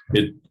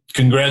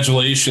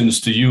congratulations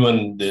to you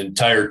and the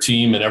entire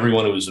team and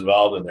everyone who was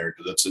involved in there,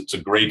 because it's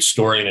a great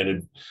story.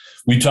 And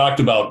we talked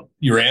about,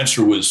 your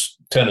answer was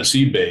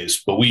Tennessee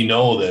based, but we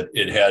know that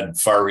it had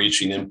far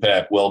reaching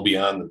impact well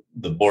beyond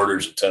the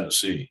borders of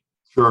Tennessee.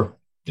 Sure.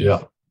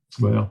 Yeah.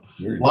 Well,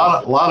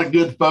 a lot of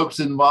good folks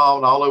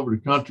involved all over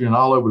the country and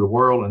all over the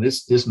world. And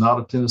it's not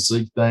a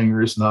Tennessee thing,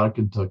 or it's not a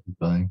Kentucky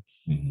thing.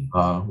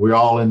 Mm-hmm. We're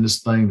all in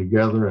this thing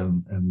together.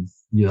 And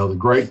the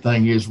great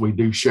thing is we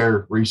do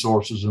share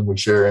resources and we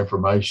share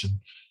information.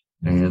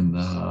 And,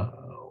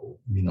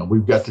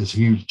 we've got this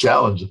huge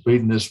challenge of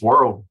feeding this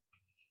world.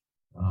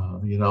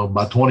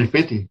 By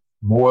 2050,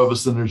 more of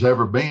us than there's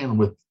ever been,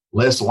 with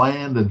less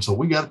land. And so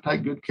we got to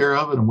take good care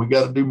of it, and we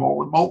got to do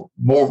more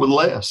with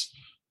less,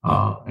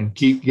 and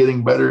keep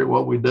getting better at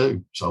what we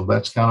do. So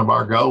that's kind of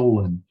our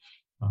goal. And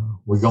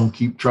we're going to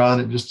keep trying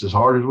it just as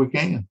hard as we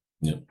can.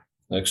 Yeah.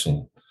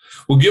 Excellent.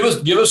 Well, give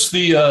us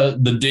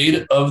the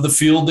date of the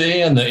field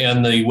day and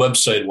the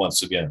website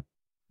once again.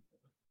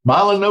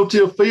 Milan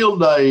No-Till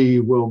Field Day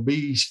will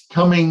be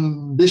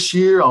coming this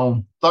year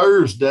on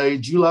Thursday,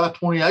 July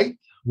 28th.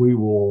 We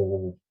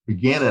will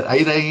begin at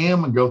 8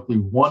 a.m. and go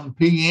through 1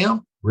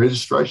 p.m.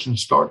 Registration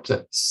starts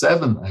at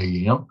 7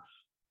 a.m.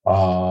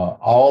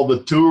 All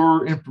the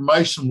tour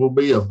information will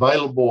be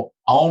available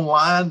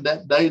online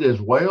that date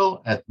as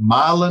well at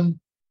Milan,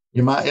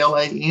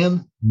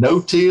 MILAN,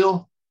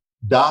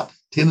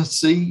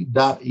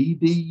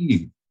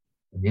 notill.tennessee.edu.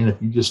 Again,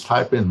 if you just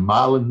type in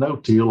Milan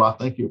No-Till, I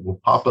think it will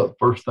pop up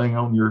first thing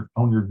on your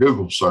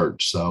Google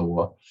search.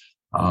 So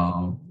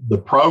the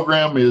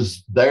program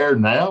is there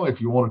now. If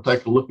you want to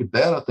take a look at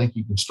that, I think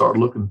you can start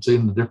looking and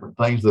seeing the different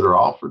things that are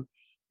offered.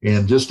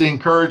 And just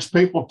encourage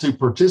people to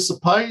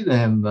participate.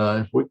 And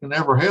if we can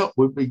ever help,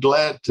 we'd be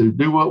glad to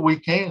do what we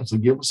can. So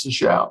give us a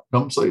shout.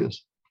 Come see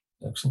us.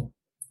 Excellent.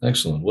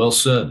 Excellent. Well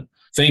said.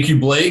 Thank you,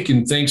 Blake.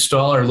 And thanks to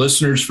all our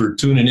listeners for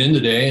tuning in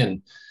today.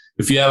 And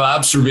if you have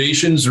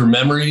observations or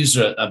memories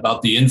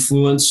about the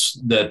influence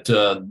that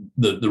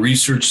the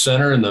Research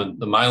Center and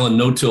the Milan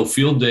No-Till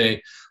Field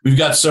Day, we've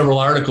got several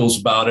articles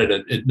about it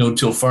at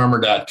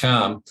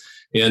notillfarmer.com.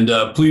 And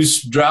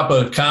please drop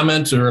a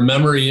comment or a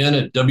memory in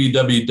at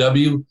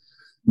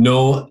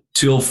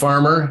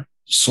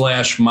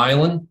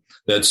www.no-tillfarmer/Milan.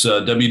 That's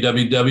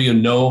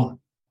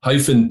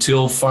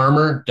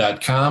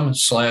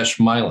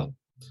www.no-tillfarmer.com/Milan.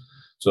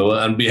 So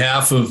on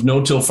behalf of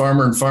No-Till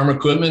Farmer and Farm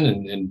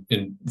Equipment,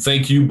 and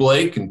thank you,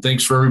 Blake, and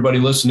thanks for everybody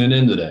listening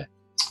in today.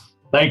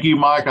 Thank you,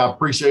 Mike. I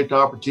appreciate the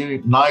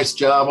opportunity. Nice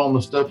job on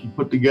the stuff you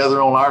put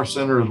together on our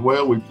center as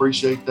well. We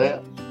appreciate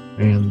that.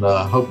 And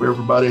hope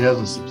everybody has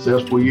a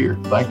successful year.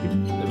 Thank you.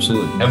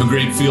 Absolutely. Have a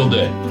great field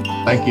day.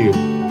 Thank you.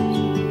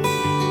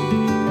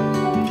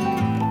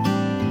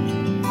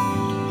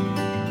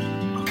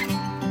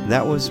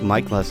 That was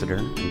Mike Lessiter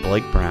and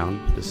Blake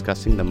Brown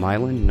discussing the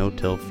Milan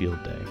No-Till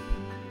Field Day.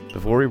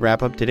 Before we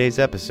wrap up today's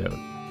episode,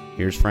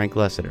 here's Frank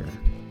Lessiter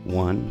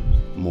one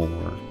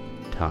more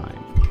time.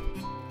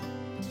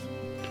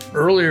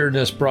 Earlier in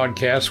this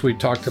broadcast, we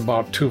talked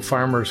about two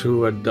farmers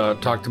who had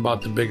talked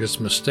about the biggest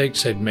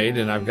mistakes they'd made,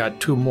 and I've got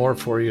two more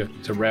for you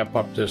to wrap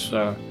up this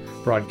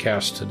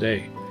broadcast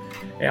today.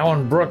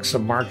 Alan Brooks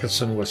of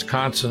Markeson,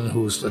 Wisconsin,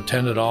 who's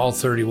attended all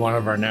 31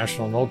 of our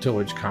national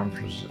no-tillage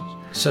conferences,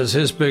 says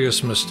his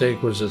biggest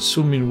mistake was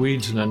assuming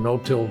weeds in a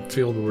no-till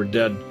field were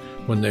dead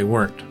when they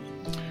weren't.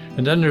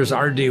 And then there's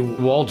R.D.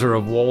 Walter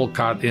of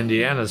Wolcott,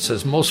 Indiana,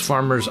 says most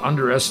farmers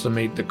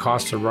underestimate the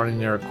cost of running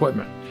their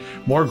equipment.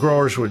 More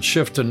growers would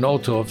shift to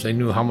no-till if they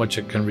knew how much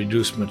it can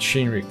reduce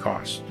machinery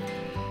costs.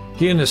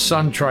 He and his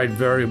son tried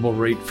variable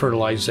rate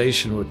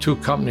fertilization with two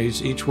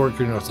companies, each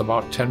working with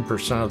about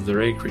 10% of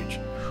their acreage.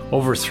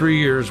 Over 3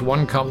 years,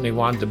 one company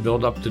wanted to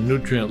build up the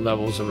nutrient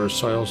levels of their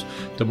soils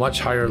to much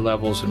higher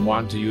levels and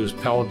wanted to use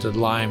pelleted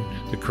lime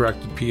to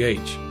correct the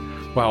pH.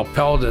 While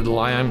pelleted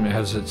lime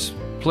has its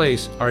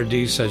place,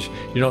 RD says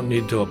you don't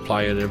need to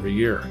apply it every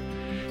year.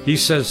 He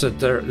says that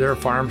their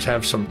farms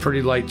have some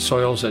pretty light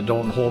soils that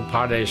don't hold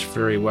potash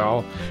very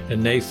well,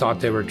 and they thought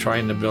they were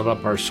trying to build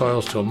up our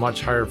soils to a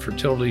much higher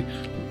fertility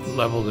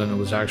level than it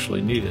was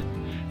actually needed.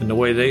 And the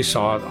way they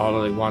saw it, all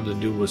they wanted to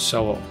do was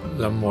sell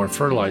them more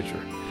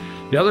fertilizer.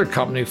 The other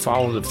company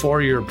followed a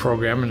 4-year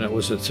program, and it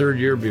was the third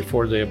year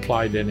before they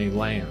applied any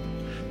lime.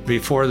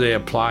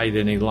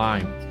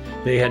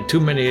 They had too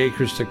many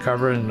acres to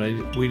cover, and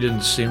we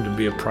didn't seem to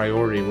be a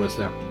priority with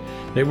them.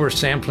 They were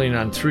sampling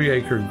on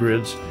 3-acre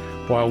grids,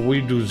 while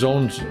we do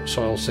zone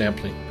soil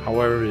sampling.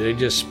 However, they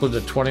just split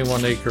a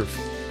 21-acre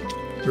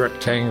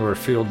rectangular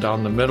field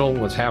down the middle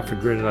with half a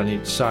grid on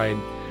each side,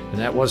 and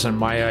that wasn't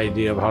my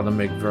idea of how to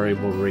make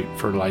variable rate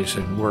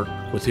fertilizing work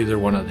with either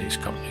one of these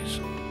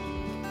companies.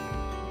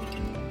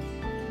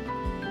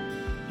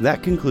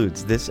 That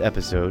concludes this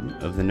episode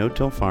of the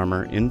No-Till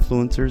Farmer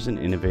Influencers and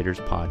Innovators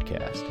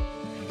podcast.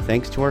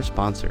 Thanks to our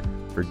sponsor,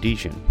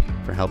 Verdesian,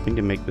 for helping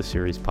to make the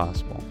series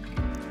possible.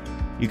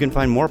 You can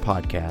find more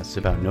podcasts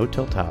about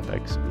no-till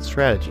topics and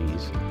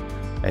strategies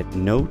at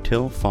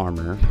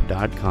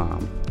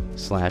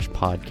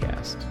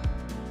notillfarmer.com/podcast.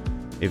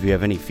 If you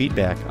have any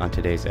feedback on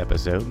today's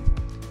episode,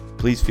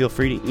 please feel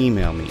free to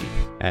email me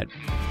at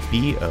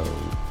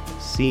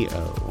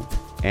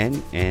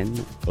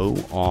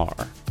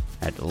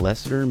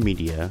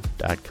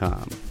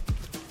boconor@lessitermedia.com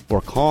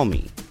or call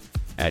me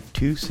at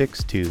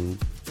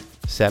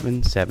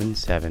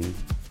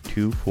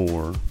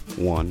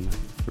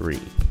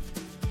 262-777-2413.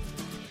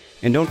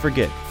 And don't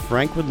forget,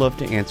 Frank would love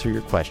to answer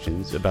your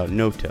questions about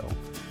no-till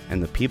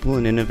and the people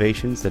and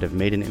innovations that have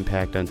made an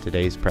impact on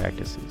today's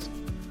practices.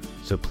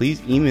 So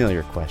please email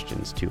your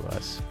questions to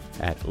us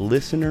at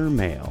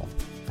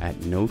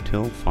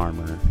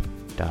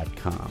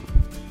listenermail@notillfarmer.com.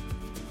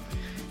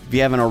 If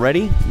you haven't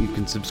already, you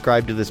can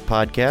subscribe to this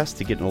podcast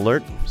to get an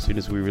alert as soon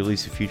as we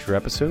release a future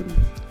episode.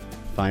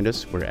 Find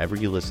us wherever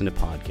you listen to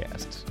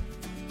podcasts.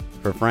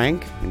 For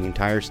Frank and the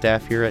entire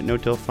staff here at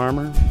No-Till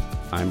Farmer,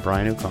 I'm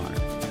Brian O'Connor.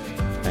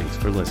 Thanks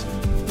for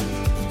listening.